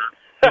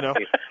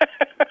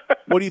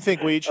 what do you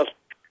think, Weege?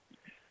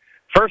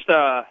 First,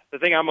 the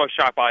thing I'm most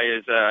shocked by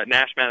is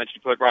Nash managed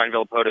to put Ryan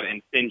Villapoto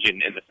and St.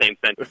 John in the same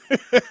sentence.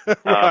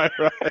 Right.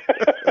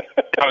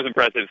 That was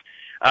impressive.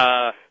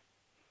 I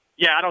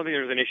don't think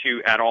there was an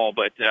issue at all,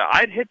 but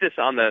I'd hit this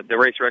on the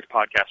Racer X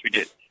podcast we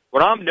did.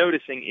 What I'm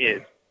noticing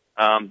is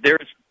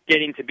there's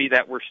getting to be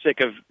that we're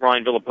sick of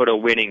Ryan Villapoto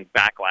winning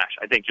backlash,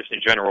 I think, just in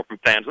general from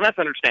fans, and that's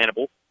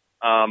understandable.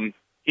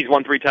 He's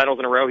won 3 titles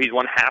in a row. He's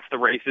won half the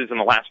races in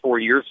the last 4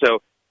 years,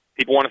 so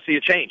people want to see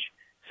a change.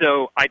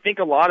 So I think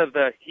a lot of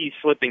the he's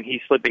slipping,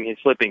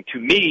 to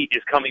me,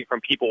 is coming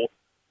from people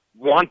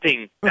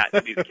wanting that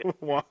to be the case.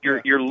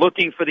 You're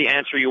looking for the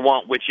answer you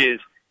want, which is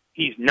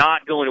he's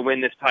not going to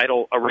win this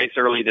title a race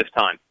early this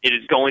time. It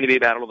is going to be a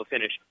battle to the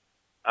finish.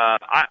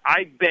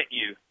 I bet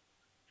you,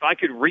 if I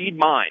could read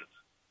minds,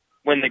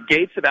 when the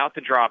gate's about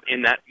to drop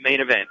in that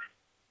main event,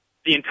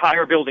 the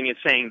entire building is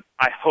saying,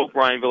 I hope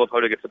Ryan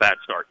Villapoto gets a bad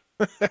start.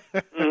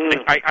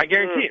 I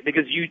guarantee it,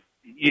 because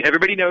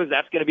everybody knows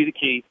that's going to be the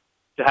key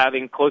to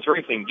having close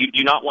racing. You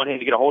do not want him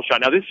to get a whole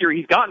shot. Now, this year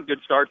he's gotten good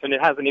starts, and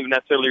it hasn't even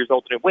necessarily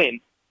resulted in a win,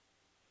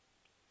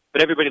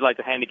 but everybody likes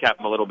to handicap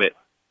him a little bit.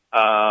 Hey,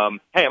 I'm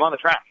on the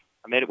track.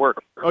 I made it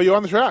work. Oh, you're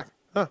on the track?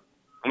 Huh.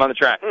 I'm on the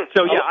track.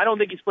 So, I don't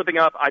think he's flipping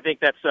up. I think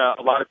that's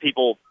a lot of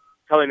people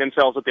telling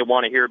themselves what they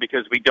want to hear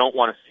because we don't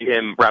want to see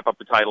him wrap up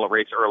the title a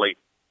race early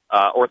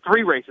or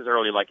 3 races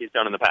early like he's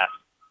done in the past.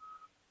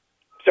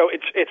 So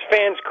it's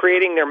fans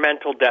creating their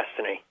mental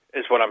destiny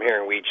is what I'm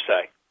hearing Weege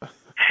say.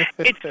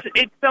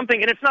 It's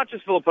something, and it's not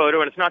just Villapoto,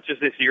 and it's not just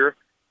this year.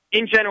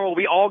 In general,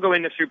 we all go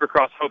into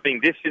Supercross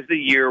hoping this is the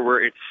year where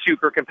it's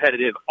super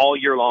competitive all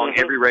year long,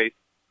 every race.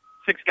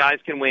 6 guys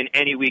can win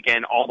any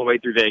weekend all the way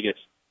through Vegas.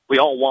 We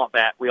all want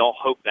that. We all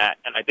hope that,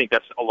 and I think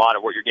that's a lot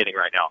of what you're getting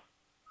right now.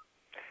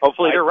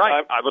 Hopefully they're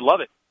right. I would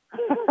love it.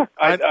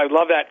 I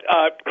love that.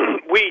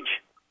 Weege,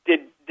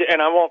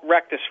 and I won't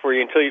wreck this for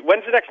you until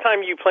when's the next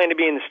time you plan to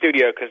be in the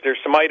studio? Because there's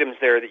some items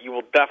there that you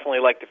will definitely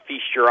like to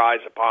feast your eyes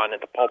upon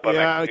at the Pulp.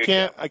 Yeah,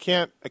 I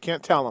can't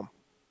tell him.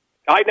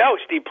 I know,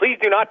 Steve. Please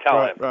do not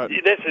tell him. Right.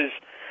 You're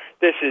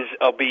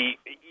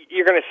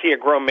going to see a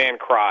grown man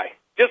cry,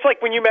 just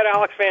like when you met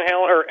Alex Van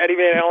Halen or Eddie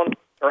Van Halen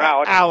or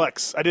Alex.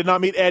 Alex, I did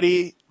not meet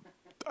Eddie.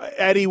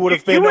 Eddie would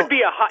have been. You'd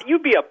be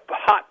a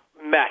hot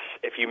mess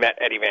if you met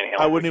Eddie Van Halen.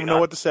 I wouldn't even know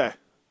what to say.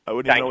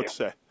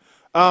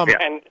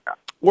 And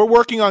we're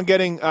working on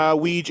getting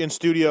Weege in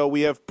studio.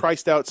 We have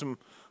priced out some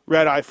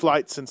red-eye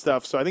flights and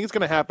stuff, so I think it's going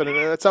to happen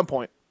at some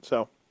point.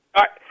 So, all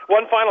right.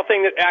 One final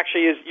thing that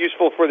actually is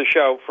useful for the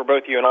show, for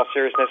both of you in all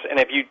seriousness, and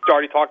if you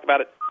already talked about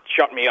it,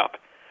 shut me up.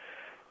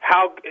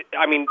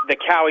 The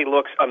Cowie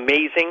looks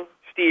amazing.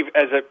 Steve,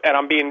 and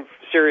I'm being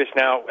serious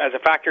now, as a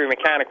factory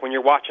mechanic, when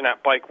you're watching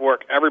that bike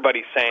work,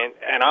 everybody's saying,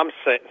 and I'm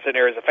sitting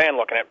there as a fan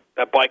looking at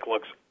that bike,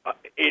 looks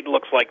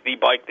like the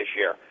bike this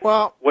year.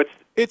 Well,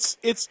 it's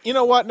you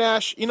know what,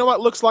 Nash? You know what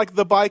looks like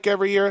the bike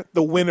every year?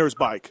 The winner's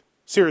bike.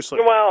 Seriously.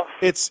 Well,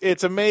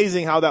 it's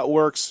amazing how that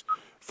works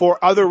for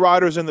other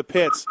riders in the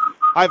pits.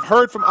 I've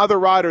heard from other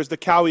riders the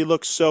Cowie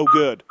looks so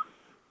good.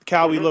 The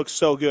Cowie looks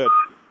so good.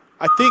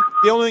 I think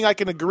the only thing I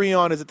can agree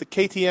on is that the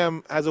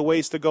KTM has a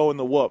ways to go in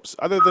the whoops.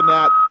 Other than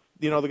that,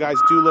 the guys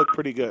do look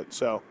pretty good.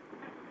 So,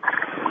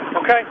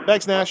 okay.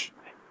 Thanks, Nash.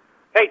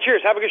 Hey,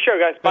 cheers. Have a good show,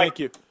 guys. Bye. Thank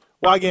you.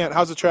 Wygant,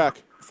 how's the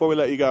track? Before we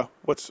let you go,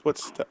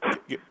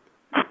 You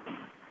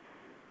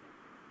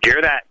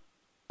hear that?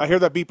 I hear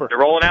that beeper. They're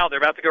rolling out. They're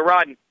about to go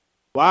riding.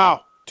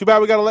 Wow. Too bad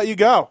we got to let you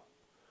go.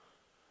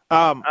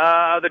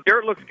 The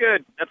dirt looks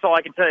good. That's all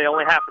I can tell you.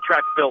 Only half the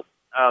track's built.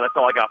 That's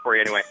all I got for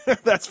you anyway.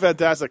 That's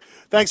fantastic.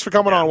 Thanks for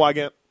coming on,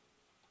 Wygant.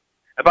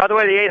 And by the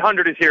way, the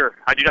 800 is here.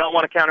 I do not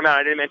want to count him out.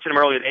 I didn't mention him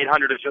earlier. The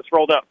 800 has just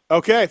rolled up.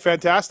 Okay,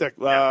 fantastic.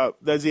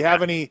 Does he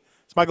have any?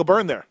 Is Michael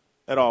Byrne there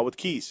at all with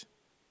keys?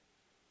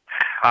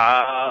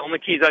 Only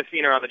keys I've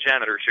seen are on the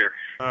janitors here.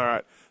 All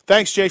right.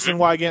 Thanks, Jason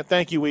Wygant.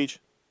 Thank you, Weege.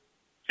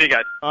 See you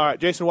guys. All right,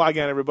 Jason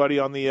Wygant, everybody,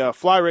 on the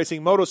Fly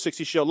Racing Moto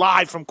 60 show,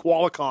 live from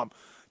Qualcomm.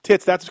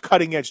 Tits, that's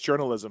cutting-edge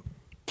journalism.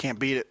 Can't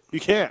beat it.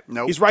 You can't.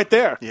 Nope. He's right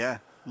there. Yeah,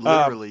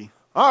 literally.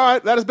 All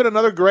right, that has been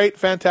another great,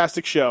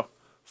 fantastic show.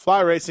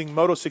 Fly Racing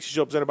Moto 60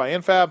 show presented by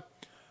NFAB.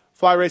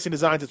 Fly Racing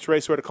designs its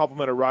racewear to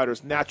complement a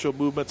rider's natural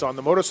movements on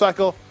the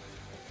motorcycle.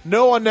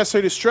 No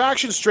unnecessary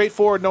distractions,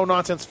 straightforward,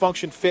 no-nonsense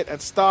function, fit,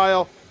 and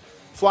style.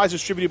 Fly is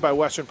distributed by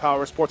Western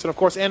Power Sports. And, of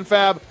course,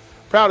 NFAB,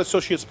 proud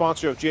associate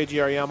sponsor of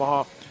JGR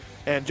Yamaha.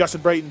 And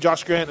Justin Brayton,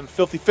 Josh Grant, and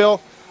Filthy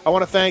Phil. I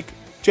want to thank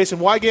Jason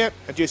Wygant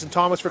and Jason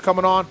Thomas for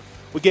coming on.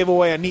 We gave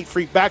away a Neat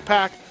Freak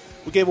backpack.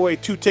 We gave away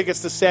 2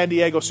 tickets to San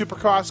Diego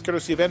Supercross,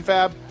 courtesy of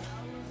NFAB.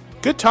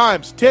 Good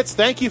times. Tits,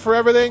 thank you for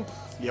everything.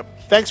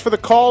 Yep. Thanks for the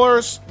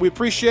callers. We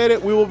appreciate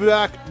it. We will be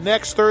back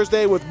next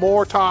Thursday with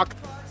more talk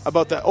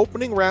about the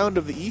opening round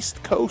of the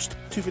East Coast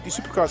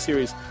 250 Supercross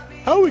Series.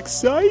 How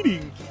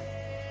exciting.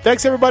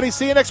 Thanks, everybody.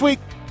 See you next week.